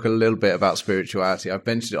I talk a little bit about spirituality. I've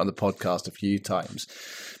mentioned it on the podcast a few times,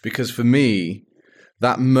 because for me,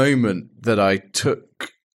 that moment that I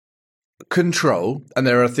took control, and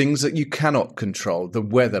there are things that you cannot control, the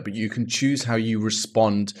weather, but you can choose how you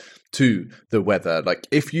respond to the weather. Like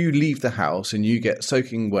if you leave the house and you get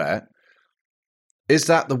soaking wet, is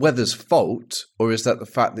that the weather's fault, or is that the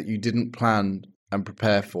fact that you didn't plan and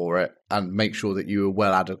prepare for it and make sure that you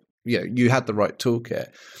were you had the right toolkit?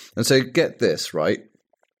 And so get this, right?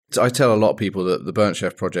 So I tell a lot of people that the Burnt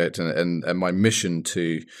Chef Project and my mission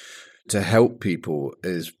to help people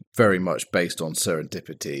is very much based on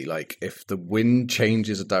serendipity. Like if the wind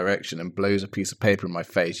changes a direction and blows a piece of paper in my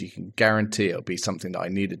face, you can guarantee it'll be something that I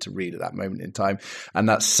needed to read at that moment in time. And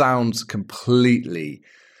that sounds completely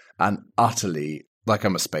and utterly like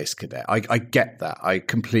I'm a space cadet. I get that. I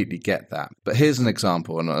completely get that. But here's an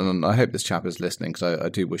example, and I hope this chap is listening, because I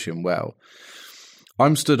do wish him well.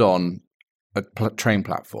 I'm stood on a train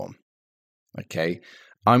platform, okay?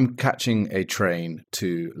 I'm catching a train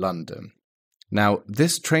to London. Now,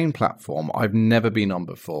 this train platform I've never been on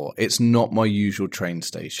before. It's not my usual train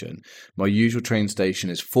station. My usual train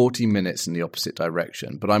station is 40 minutes in the opposite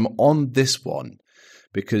direction, but I'm on this one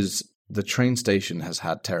because the train station has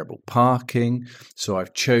had terrible parking, so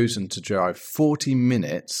I've chosen to drive 40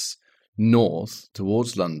 minutes north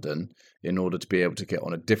towards London in order to be able to get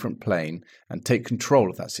on a different plane and take control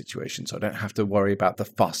of that situation, so I don't have to worry about the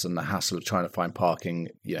fuss and the hassle of trying to find parking,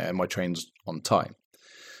 and my train's on time.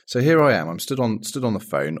 So here I am. I'm stood on the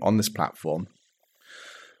phone on this platform.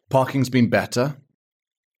 Parking's been better,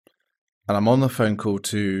 and I'm on the phone call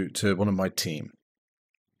to one of my team,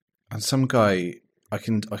 and some guy. I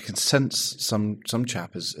can sense some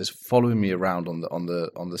chap is following me around on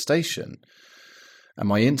the station, and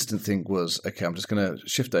my instant think was, okay, I'm just going to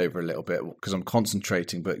shift over a little bit because I'm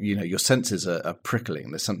concentrating. But your senses are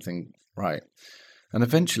prickling. There's something right, and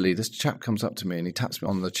eventually this chap comes up to me and he taps me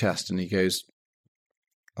on the chest and he goes,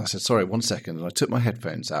 I said, sorry, 1 second, and I took my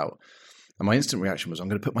headphones out. And my instant reaction was, I'm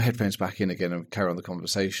going to put my headphones back in again and carry on the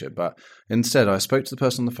conversation. But instead, I spoke to the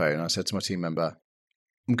person on the phone and I said to my team member,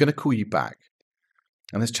 I'm going to call you back.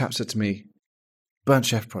 And this chap said to me, Burnt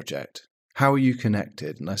Chef Project, how are you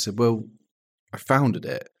connected? And I said, well, I founded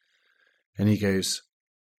it. And he goes,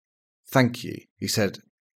 thank you. He said,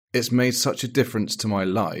 it's made such a difference to my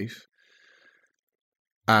life.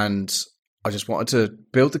 And I just wanted to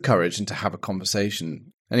build the courage and to have a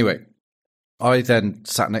conversation. Anyway, I then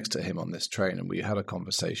sat next to him on this train and we had a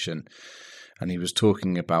conversation. And he was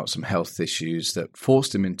talking about some health issues that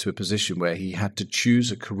forced him into a position where he had to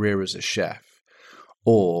choose a career as a chef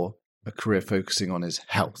or a career focusing on his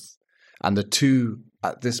health. And the two,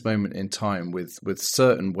 at this moment in time, with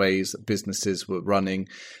certain ways that businesses were running,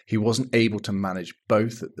 he wasn't able to manage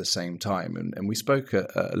both at the same time. And we spoke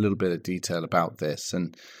a little bit of detail about this.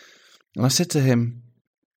 And I said to him,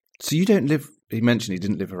 so you don't live, he mentioned he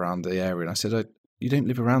didn't live around the area. And I said, you don't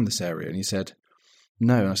live around this area? And he said,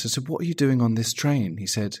 no. And I said, so what are you doing on this train? He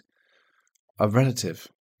said, a relative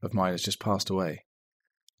of mine has just passed away.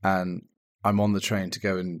 And I'm on the train to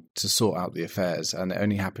go and to sort out the affairs, and it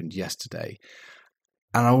only happened yesterday.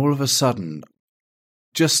 And all of a sudden,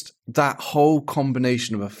 just that whole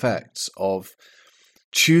combination of effects of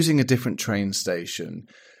choosing a different train station,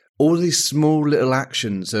 all these small little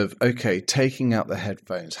actions of, okay, taking out the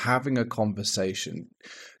headphones, having a conversation,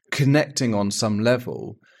 connecting on some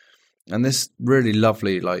level, and this really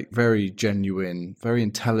lovely, like very genuine, very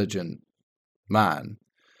intelligent man,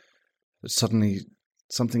 suddenly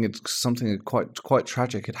something quite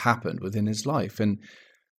tragic had happened within his life, and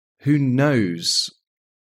who knows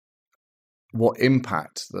what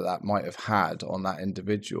impact that might have had on that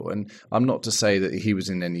individual. And I'm not to say that he was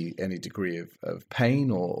in any degree of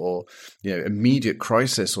pain or immediate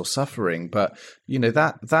crisis or suffering, but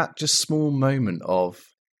that just small moment of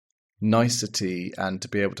nicety and to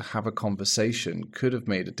be able to have a conversation could have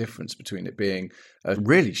made a difference between it being a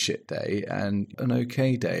really shit day and an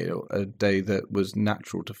okay day, or a day that was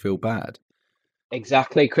natural to feel bad.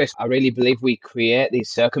 Exactly, Kris. I really believe we create these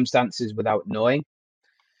circumstances without knowing.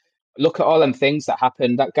 look at all them things that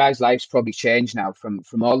happened. That guy's life's probably changed now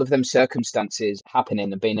from all of them circumstances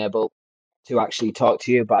happening and being able to actually talk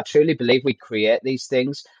to you. But I truly believe we create these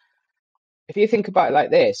things. If you think about it like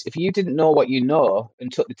this, if you didn't know what you know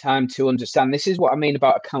and took the time to understand, this is what I mean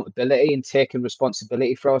about accountability and taking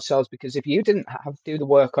responsibility for ourselves. Because if you didn't have to do the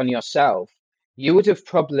work on yourself, you would have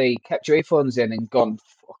probably kept your earphones in and gone,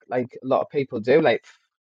 "Fuck," like a lot of people do, like,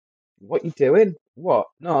 what you doing? What?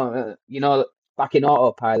 No, back in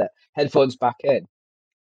autopilot, headphones back in.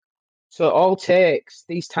 So it all takes,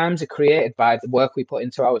 these times are created by the work we put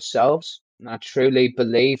into ourselves. And I truly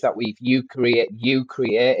believe that you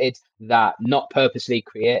created that, not purposely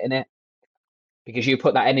creating it, because you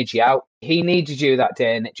put that energy out. He needed you that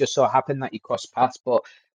day, and it just so happened that you crossed paths. But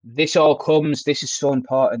this is so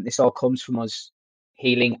important. This all comes from us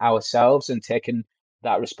healing ourselves and taking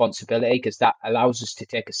that responsibility, because that allows us to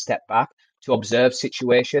take a step back to observe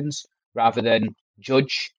situations rather than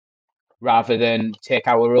judge, rather than take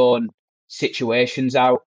our own situations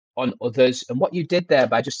out on others. And what you did there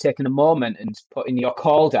by just taking a moment and putting your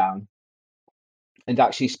call down and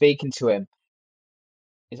actually speaking to him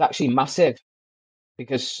is actually massive.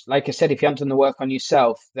 Because, like I said, if you hadn't done the work on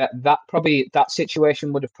yourself, that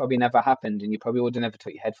situation would have probably never happened, and you probably would have never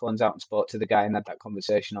took your headphones out and spoke to the guy and had that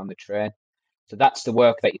conversation on the train. So that's the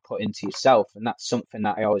work that you put into yourself, and that's something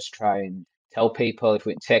that I always try and tell people. If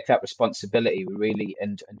we can take that responsibility, we really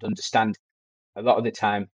and understand. A lot of the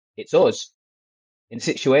time, it's us in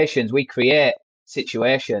situations. We create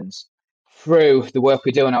situations through the work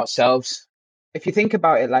we do on ourselves. If you think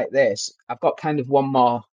about it like this, I've got one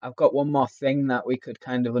more thing that we could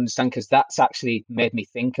kind of understand, because that's actually made me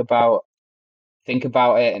think about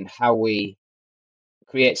it and how we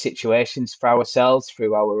create situations for ourselves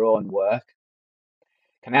through our own work.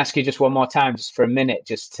 Can I ask you just one more time, just for a minute,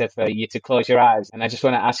 for you to close your eyes? And I just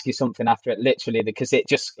want to ask you something after it, literally, because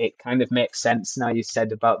it kind of makes sense now you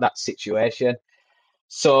said about that situation.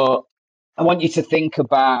 So I want you to think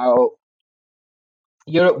about,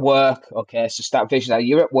 you're at work, okay? So start visualizing,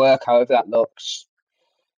 you're at work, however that looks,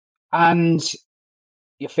 and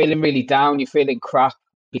you're feeling really down, you're feeling crap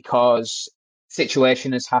because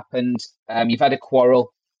situation has happened. You've had a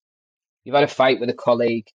quarrel, you've had a fight with a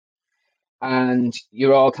colleague, and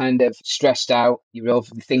you're all kind of stressed out. You're all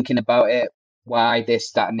thinking about it, why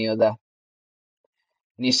this, that, and the other.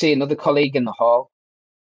 And you see another colleague in the hall.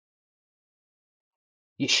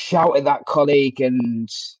 You shout at that colleague, and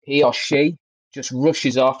he or she just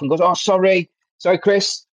rushes off and goes, "Oh, sorry,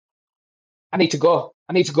 Kris. I need to go.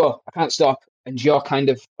 I can't stop." And you're kind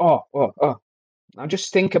of, oh. Now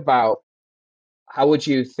just think about, how would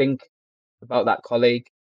you think about that colleague?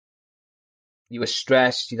 You were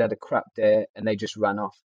stressed, you'd had a crap day, and they just ran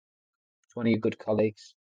off. It's one of your good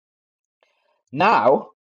colleagues.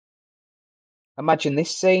 Now, imagine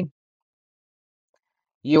this scene.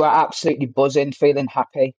 You are absolutely buzzing, feeling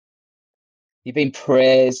happy. You've been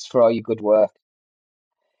praised for all your good work.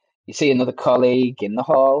 You see another colleague in the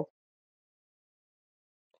hall,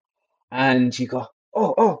 and you go,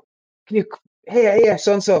 oh, can you, hey,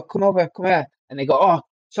 so-and-so, come over, come here. And they go, "Oh,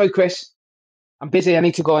 sorry, Kris, I'm busy, I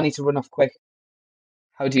need to go, I need to run off quick."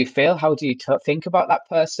 How do you feel? How do you think about that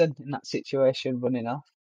person in that situation running off?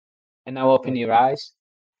 And now open your eyes.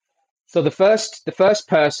 So the first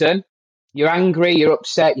person, you're angry, you're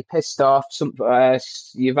upset, you're pissed off,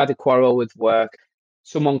 you've had a quarrel with work,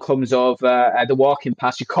 someone comes over, they're walking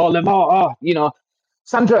past, you call them,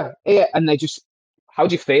 Sandra, here, and they just, how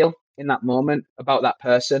do you feel in that moment about that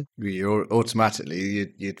person? You're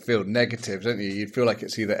automatically, you'd feel negative, don't you? You'd feel like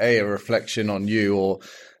it's either a reflection on you, or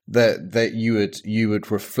that you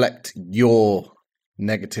would reflect your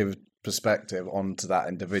negative perspective onto that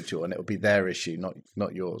individual, and it would be their issue,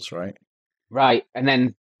 not yours, right? Right. And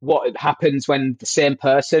then what happens when the same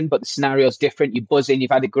person, but the scenario's different? You buzz in,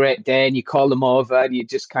 you've had a great day, and you call them over, and you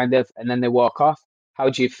just kind of, and then they walk off. How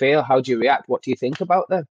do you feel? How do you react? What do you think about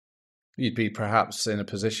them? You'd be perhaps in a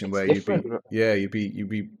position It's where different. you'd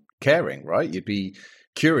be caring, right? You'd be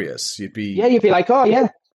curious. You'd be like, "Oh yeah,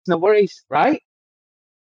 no worries," right?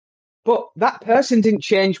 But that person didn't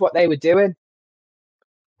change what they were doing.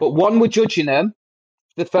 But one were judging them.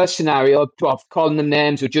 The first scenario, of calling them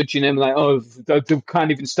names or judging them, like, "Oh, they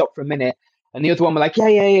can't even stop for a minute." And the other one were like,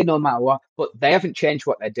 yeah, no matter what. But they haven't changed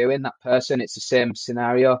what they're doing, that person. It's the same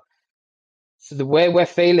scenario. So the way we're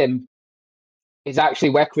feeling is actually,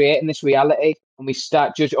 we're creating this reality, and we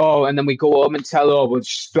start judge. Oh, and then we go home and tell, we'll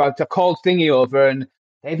just drag a cold thingy over, and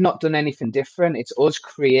they've not done anything different. It's us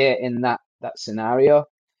creating that scenario.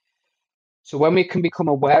 So when we can become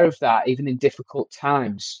aware of that, even in difficult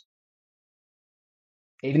times,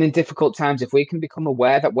 even in difficult times, if we can become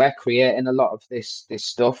aware that we're creating a lot of this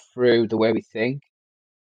stuff through the way we think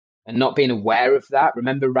and not being aware of that.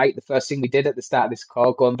 Remember, right, the first thing we did at the start of this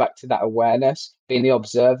call, going back to that awareness, being the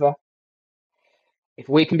observer. If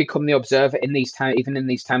we can become the observer in these times, even in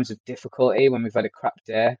these times of difficulty, when we've had a crap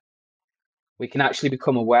day, we can actually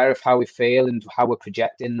become aware of how we feel and how we're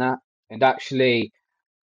projecting that. And actually,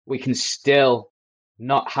 we can still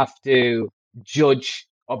not have to judge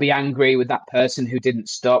or be angry with that person who didn't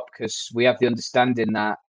stop, because we have the understanding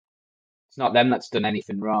that it's not them that's done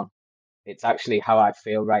anything wrong. It's actually how I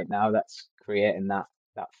feel right now that's creating that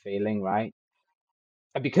feeling, right?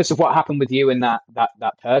 And because of what happened with you and that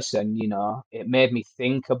person, it made me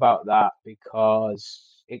think about that,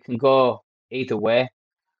 because it can go either way.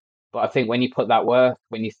 But I think when you put that work,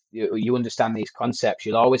 when you understand these concepts,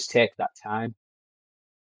 you'll always take that time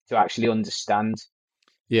to actually understand.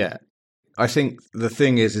 Yeah. I think the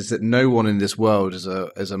thing is that no one in this world is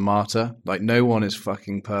a martyr. Like, no one is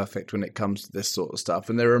fucking perfect when it comes to this sort of stuff.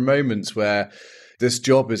 And there are moments where this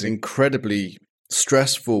job is incredibly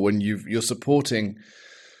stressful when you're supporting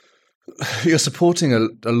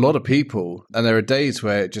a lot of people, and there are days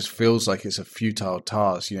where it just feels like it's a futile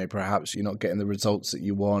task. Perhaps you're not getting the results that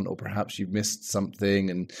you want, or perhaps you've missed something,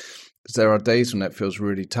 and there are days when that feels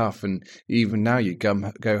really tough. And even now, you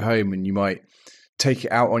go home and you might take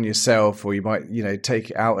it out on yourself, or you might,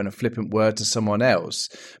 take it out in a flippant word to someone else.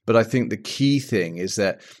 But I think the key thing is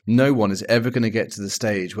that no one is ever going to get to the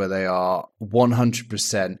stage where they are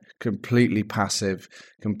 100% completely passive,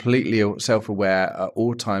 completely self-aware at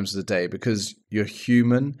all times of the day, because you're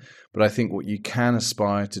human. But I think what you can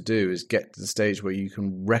aspire to do is get to the stage where you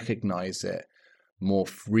can recognize it more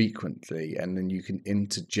frequently, and then you can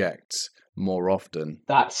interject more often.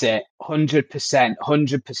 That's it. 100%,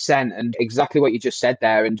 100%. And exactly what you just said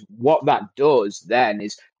there. And what that does then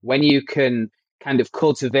is, when you can kind of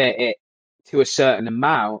cultivate it to a certain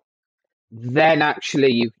amount, then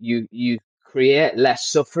actually you create less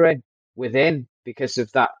suffering within, because of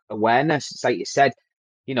that awareness. It's like you said,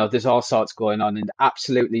 there's all sorts going on, and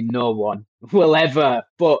absolutely no one will ever,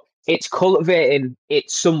 but it's cultivating it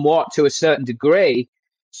somewhat to a certain degree.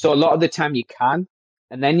 So a lot of the time you can,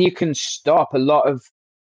 and then you can stop a lot of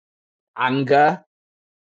anger,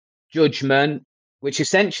 judgment, which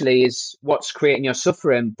essentially is what's creating your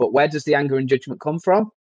suffering. But where does the anger and judgment come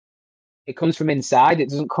from? It comes from inside. It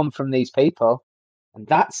doesn't come from these people. And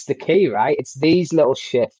that's the key, right? It's these little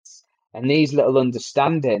shifts and these little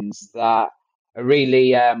understandings that are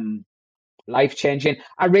really life-changing.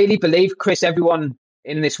 I really believe, Kris, everyone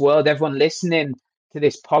in this world, everyone listening to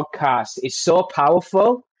this podcast is so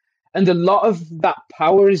powerful. And a lot of that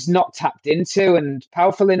power is not tapped into, and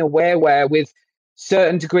powerful in a way where, with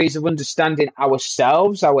certain degrees of understanding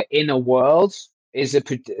ourselves, our inner world,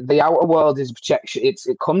 the outer world is a projection. It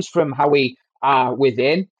comes from how we are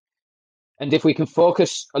within. And if we can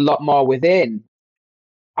focus a lot more within,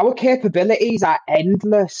 our capabilities are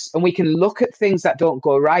endless, and we can look at things that don't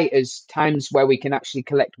go right as times where we can actually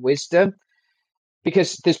collect wisdom.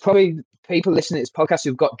 Because there's probably people listening to this podcast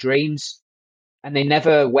who've got dreams and they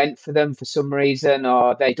never went for them for some reason,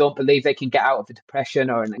 or they don't believe they can get out of a depression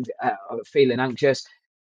or feeling anxious.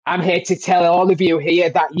 I'm here to tell all of you here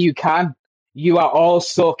that you can. You are all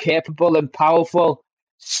so capable and powerful,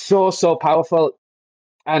 so powerful.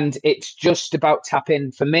 And it's just about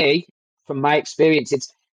tapping, for me, from my experience,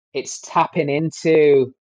 it's tapping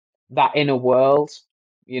into that inner world,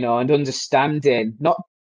 and understanding, not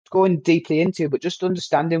going deeply into, but just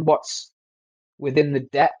understanding what's within the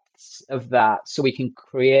depths of that, so we can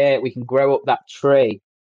grow up that tree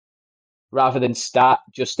rather than start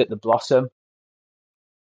just at the blossom.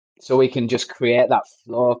 So we can just create that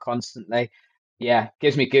flow constantly. Yeah,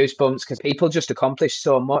 gives me goosebumps, because people just accomplish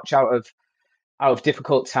so much out of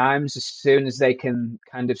difficult times as soon as they can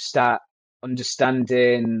kind of start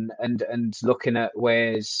understanding and looking at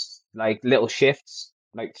ways, like little shifts.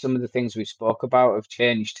 Like some of the things we spoke about have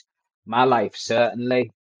changed my life,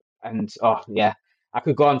 certainly. And oh yeah, I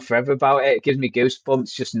could go on forever about it. It gives me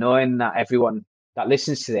goosebumps just knowing that everyone that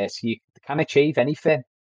listens to this, you can achieve anything.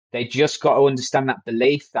 They just got to understand that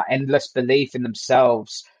belief, that endless belief in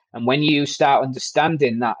themselves. And when you start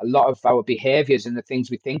understanding that a lot of our behaviors and the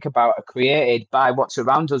things we think about are created by what's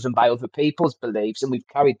around us and by other people's beliefs, and we've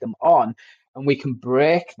carried them on, and we can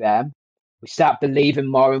break them, we start believing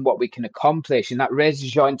more in what we can accomplish. And that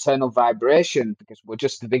raises your internal vibration, because we're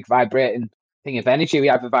just a big vibrating thing of energy. We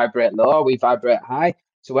either vibrate low or we vibrate high.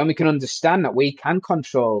 So when we can understand that we can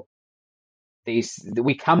control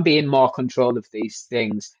we can be in more control of these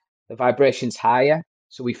things, the vibration's higher.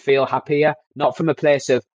 So we feel happier, not from a place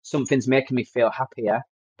of something's making me feel happier,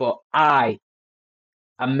 but I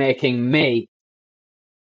and making me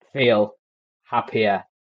feel happier.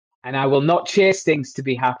 And I will not chase things to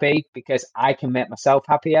be happy because I can make myself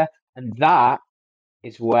happier. And that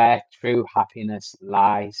is where true happiness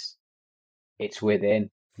lies. It's within.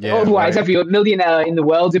 Yeah, Otherwise, right. every millionaire in the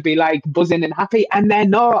world would be like buzzing and happy, and they're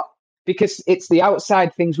not, because it's the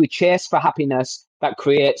outside things we chase for happiness that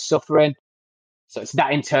create suffering. So it's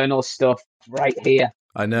that internal stuff right here.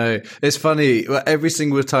 I know. It's funny. Every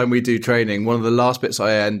single time we do training, one of the last bits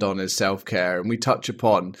I end on is self-care. And we touch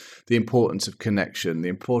upon the importance of connection, the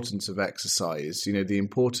importance of exercise, the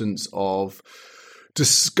importance of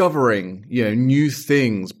discovering, new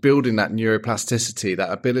things, building that neuroplasticity,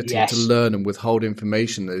 that ability to learn and withhold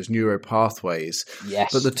information, those neuro pathways.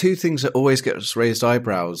 Yes. But the two things that always get us raised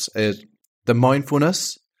eyebrows is the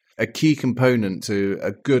mindfulness, a key component to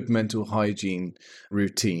a good mental hygiene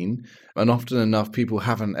routine. And often enough, people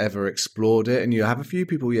haven't ever explored it. And you have a few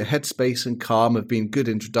people, your headspace and calm have been good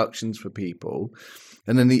introductions for people.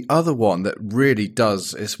 And then the other one that really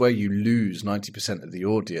does, is where you lose 90% of the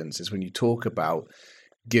audience, is when you talk about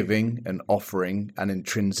giving and offering and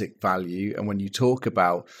intrinsic value. And when you talk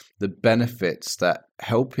about the benefits that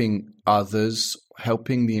helping others,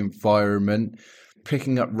 helping the environment,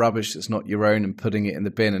 picking up rubbish that's not your own and putting it in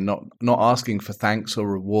the bin and not asking for thanks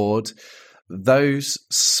or reward, those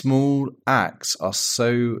small acts are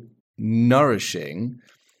so nourishing.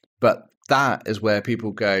 But that is where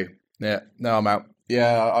people go, yeah, no, I'm out.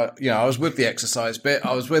 Yeah, I was with the exercise bit.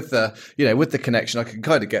 I was with the, with the connection. I can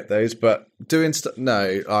kind of get those, but doing stuff,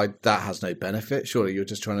 no, that has no benefit. Surely you're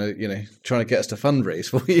just trying to get us to fundraise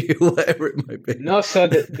for you, whatever it might be. No, so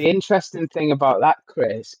the interesting thing about that,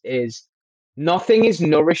 Kris, is nothing is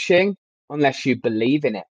nourishing unless you believe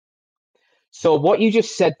in it. So what you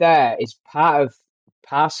just said there is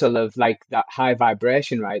parcel of like that high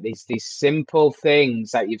vibration, right? These simple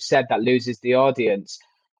things that you've said that loses the audience.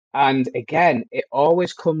 And again, it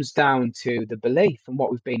always comes down to the belief and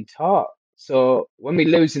what we've been taught. So when we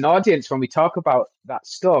lose an audience, when we talk about that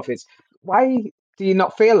stuff, it's why do you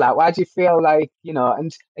not feel that? Why do you feel like,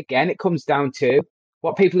 and again, it comes down to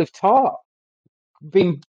what people have taught,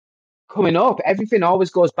 been coming up. Everything always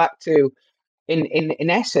goes back to, in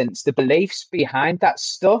essence, the beliefs behind that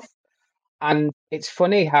stuff. And it's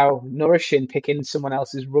funny how nourishing picking someone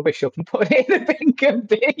else's rubbish up and putting it in a bin can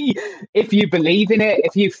be. If you believe in it,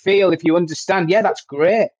 if you understand, yeah, that's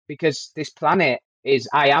great, because this planet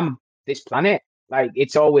I am this planet. Like,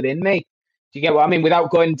 it's all within me. Do you get what I mean? Without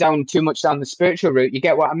going down too much down the spiritual route, you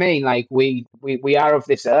get what I mean? Like, we are of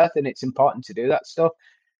this earth, and it's important to do that stuff.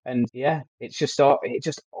 And yeah, it just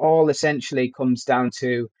all essentially comes down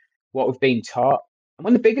to what we've been taught. And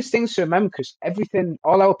one of the biggest things to remember, because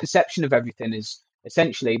all our perception of everything is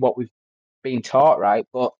essentially what we've been taught, right?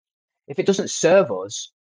 But if it doesn't serve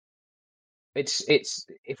us, it's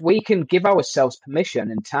if we can give ourselves permission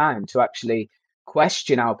and time to actually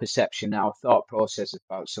question our perception, our thought process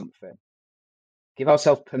about something, give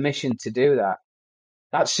ourselves permission to do that.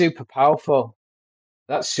 That's super powerful.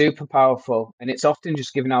 And it's often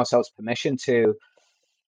just giving ourselves permission to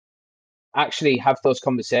actually have those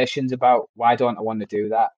conversations about, why don't I want to do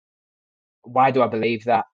that? Why do I believe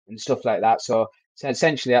that? And stuff like that. So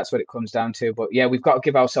essentially that's what it comes down to. But yeah, we've got to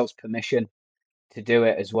give ourselves permission to do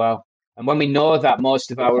it as well. And when we know that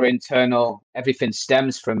most of our internal everything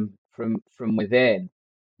stems from within,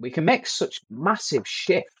 we can make such massive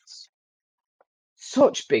shifts,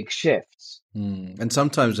 such big shifts. And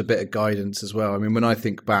sometimes a bit of guidance as well. I mean, when I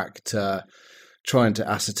think back to trying to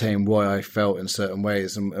ascertain why I felt in certain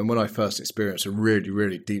ways, and when I first experienced a really,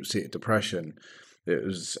 really deep-seated depression,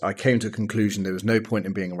 I came to a conclusion there was no point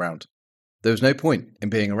in being around. There was no point in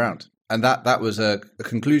being around. And that was a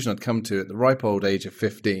conclusion I'd come to at the ripe old age of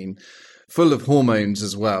 15, full of hormones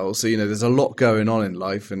as well. So, there's a lot going on in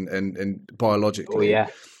life and biologically. Oh, yeah.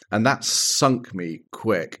 And that sunk me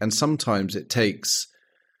quick. And sometimes it takes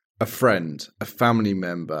a friend, a family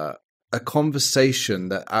member, a conversation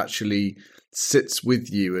that actually sits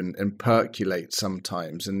with you and percolates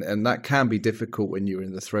sometimes. And that can be difficult when you're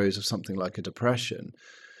in the throes of something like a depression.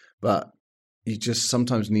 But you just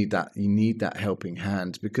sometimes need that. You need that helping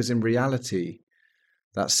hand, because in reality,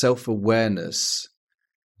 that self-awareness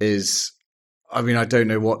is, I mean, I don't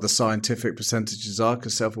know what the scientific percentages are,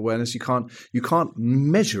 because self-awareness, you can't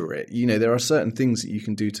measure it. There are certain things that you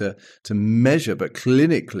can do to measure, but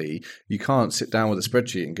clinically, you can't sit down with a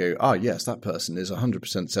spreadsheet and go, yes, that person is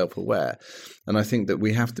 100% self-aware. And I think that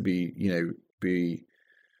we have to be,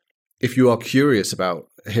 if you are curious about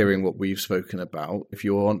hearing what we've spoken about, if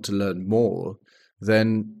you want to learn more,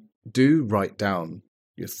 then do write down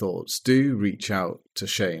your thoughts. Do reach out to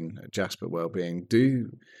Shane at Jasper Wellbeing.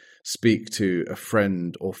 Do speak to a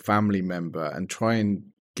friend or family member and try and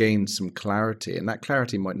gain some clarity. And that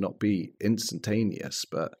clarity might not be instantaneous,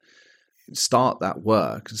 but start that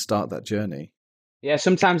work and start that journey. Yeah,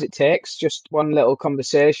 sometimes it takes just one little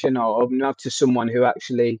conversation or opening up to someone who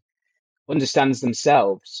actually understands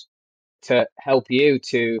themselves to help you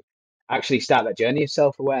to actually start that journey of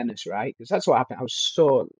self-awareness, right? Because that's what happened.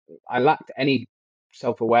 I lacked any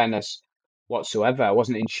self-awareness whatsoever. I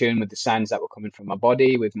wasn't in tune with the signs that were coming from my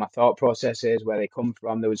body, with my thought processes, where they come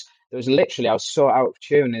from. There was literally, I was so out of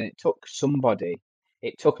tune, and it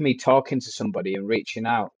took me talking to somebody and reaching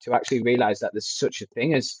out to actually realize that there's such a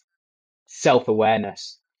thing as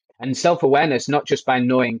self-awareness. And self-awareness, not just by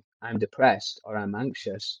knowing I'm depressed or I'm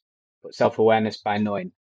anxious, but self-awareness by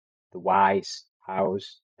knowing the whys,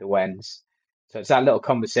 hows, the whens. So it's that little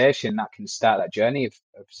conversation that can start that journey of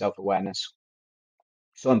self-awareness.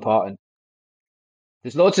 So important.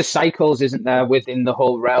 There's loads of cycles, isn't there, within the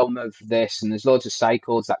whole realm of this, and there's loads of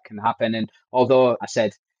cycles that can happen. And although I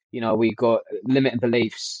said, we got limiting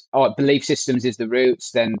beliefs, or belief systems is the roots,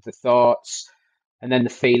 then the thoughts, and then the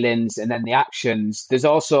feelings, and then the actions. There's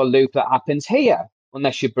also a loop that happens here,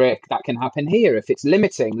 unless you break, that can happen here. If it's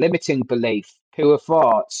limiting belief, poor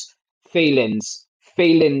thoughts, feelings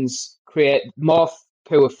create more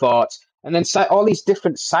poor thoughts, and then all these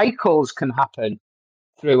different cycles can happen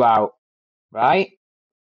throughout, right?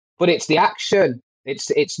 But it's the action,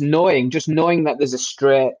 it's knowing that there's a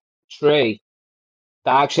straight tree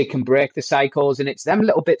that actually can break the cycles, and it's them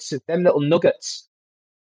little nuggets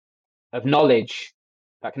of knowledge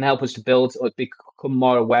that can help us to build or become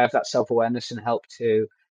more aware of that self-awareness and help to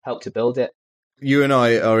build it. You and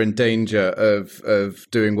I are in danger of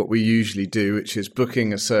doing what we usually do, which is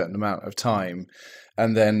booking a certain amount of time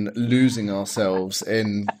and then losing ourselves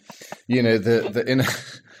in, the inner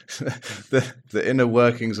the inner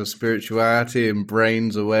workings of spirituality and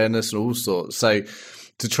brain's awareness and all sorts. So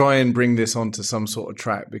to try and bring this onto some sort of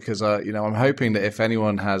track, because I'm hoping that if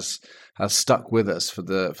anyone has stuck with us for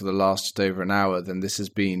the last just over an hour, then this has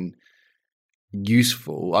been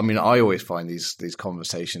useful. I mean, I always find these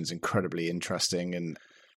conversations incredibly interesting, and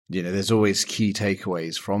there's always key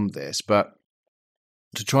takeaways from this. But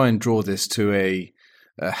to try and draw this to a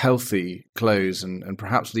healthy close and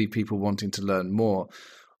perhaps leave people wanting to learn more,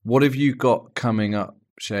 what have you got coming up,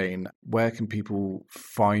 Shane? Where can people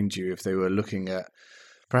find you if they were looking at,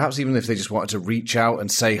 perhaps even if they just wanted to reach out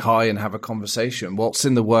and say hi and have a conversation? What's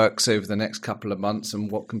in the works over the next couple of months, and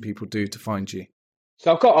what can people do to find you?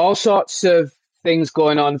 So I've got all sorts of things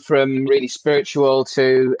going on, from really spiritual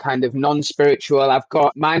to kind of non-spiritual. I've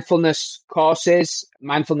got mindfulness courses,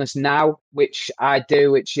 Mindfulness Now, which I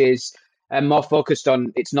do, which is more focused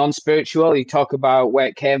on, it's non-spiritual. You talk about where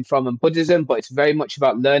it came from in Buddhism, but it's very much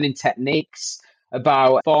about learning techniques,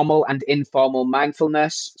 about formal and informal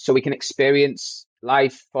mindfulness, so we can experience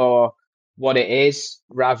life for what it is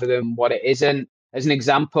rather than what it isn't. As an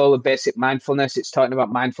example of basic mindfulness, it's talking about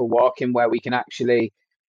mindful walking, where we can actually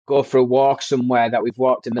go for a walk somewhere that we've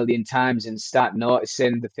walked a million times and start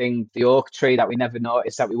noticing the oak tree that we never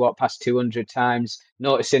noticed that we walked past 200 times,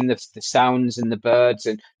 noticing the sounds and the birds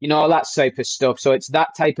and, all that type of stuff. So it's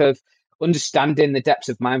that type of understanding the depths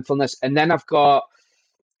of mindfulness. And then I've got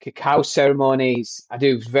cacao ceremonies. I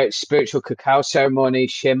do very spiritual cacao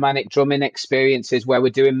ceremonies, shamanic drumming experiences where we're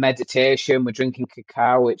doing meditation, we're drinking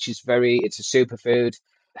cacao, which is it's a superfood,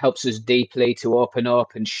 helps us deeply to open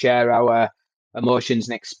up and share our emotions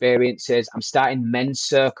and experiences. I'm starting men's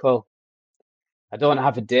circle. I don't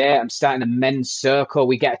have a date. I'm starting a men's circle.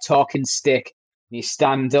 We get a talking stick, you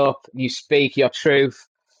stand up, you speak your truth,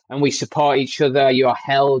 and we support each other. You're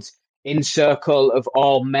held in circle of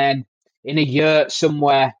all men in a yurt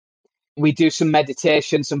somewhere. We do some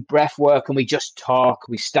meditation, some breath work, and we just talk.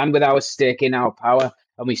 We stand with our stick in our power,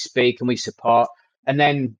 and we speak and we support. And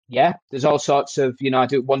then, there's all sorts of, I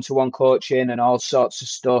do one-to-one coaching and all sorts of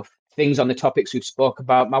stuff, things on the topics we've spoke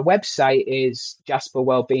about. My website is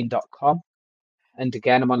jasperwellbeing.com. And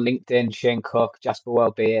again, I'm on LinkedIn, Shane Cooke, Jasper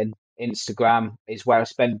Wellbeing. Instagram is where I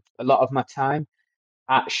spend a lot of my time,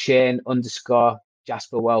 at Shane_Jasper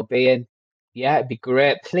Wellbeing. Yeah, it'd be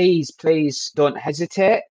great. Please don't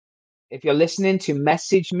hesitate. If you're listening, to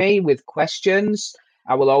message me with questions.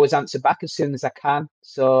 I will always answer back as soon as I can.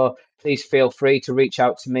 So please feel free to reach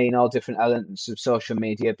out to me in all different elements of social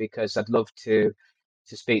media, because I'd love to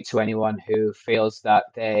speak to anyone who feels that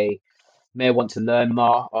they may want to learn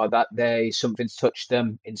more, or that something's touched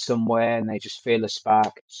them in some way and they just feel a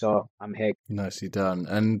spark. So I'm here. Nicely done.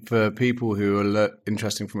 And for people who are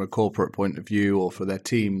interested from a corporate point of view, or for their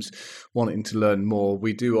teams wanting to learn more,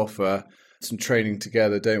 we do offer some training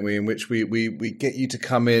together, don't we? In which we get you to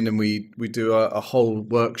come in and we do a whole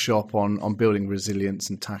workshop on building resilience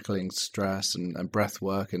and tackling stress and breath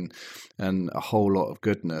work and a whole lot of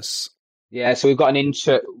goodness. Yeah, so we've got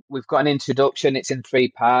an introduction. It's in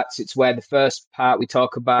 3 parts. It's where the first part we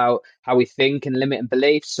talk about how we think and limiting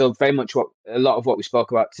beliefs. So very much a lot of what we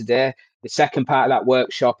spoke about today. The second part of that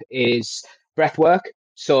workshop is breath work.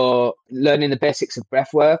 So learning the basics of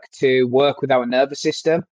breath work to work with our nervous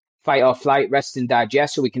system, fight or flight, rest and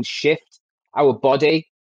digest, so we can shift our body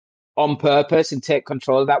on purpose and take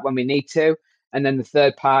control of that when we need to. And then the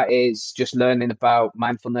third part is just learning about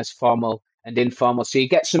mindfulness, formal and informal. So you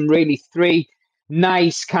get some really 3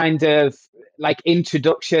 nice kind of like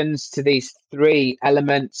introductions to these 3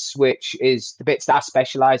 elements, which is the bits that I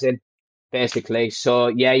specialize in, basically. So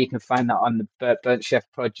yeah, you can find that on the Burnt Chef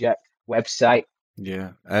Project website.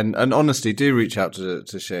 Yeah, and honestly, do reach out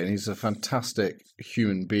to Shane. He's a fantastic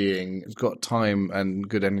human being. He's got time and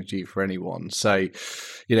good energy for anyone. So,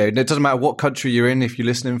 it doesn't matter what country you're in. If you're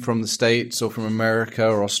listening from the States or from America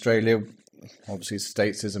or Australia, obviously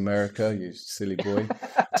States is America, you silly boy.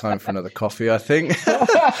 Time for another coffee, I think.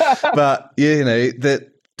 But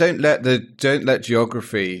don't let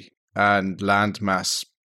geography and landmass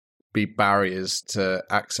be barriers to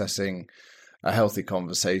accessing a healthy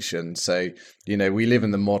conversation. So, we live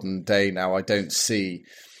in the modern day now. I don't see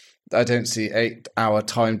 8-hour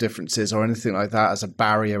time differences or anything like that as a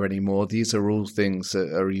barrier anymore. These are all things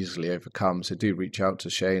that are easily overcome. So do reach out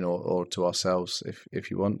to Shane or to ourselves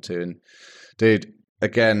if you want to. And dude,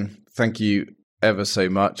 again, thank you ever so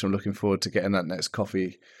much. I'm looking forward to getting that next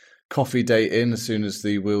coffee date in as soon as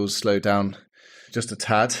the wheels slow down just a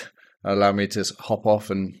tad. Allow me to hop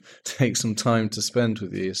off and take some time to spend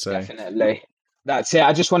with you. So definitely. That's it.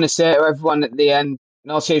 I just want to say to everyone at the end, in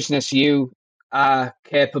all seriousness, you are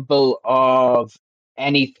capable of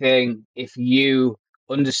anything if you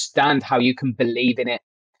understand how you can believe in it.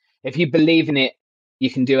 If you believe in it, you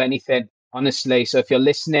can do anything, honestly. So if you're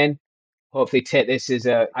listening, hopefully take this as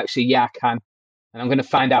actually, I can. And I'm going to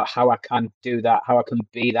find out how I can do that, how I can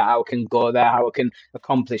be that, how I can go there, how I can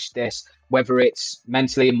accomplish this, whether it's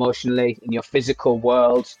mentally, emotionally, in your physical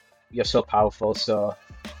world. You're so powerful. So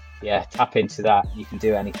yeah, tap into that. You can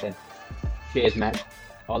do anything. Cheers, mate.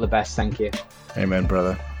 All the best. Thank you. Amen,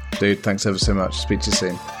 brother. Dude, thanks ever so much. Speak to you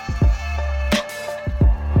soon.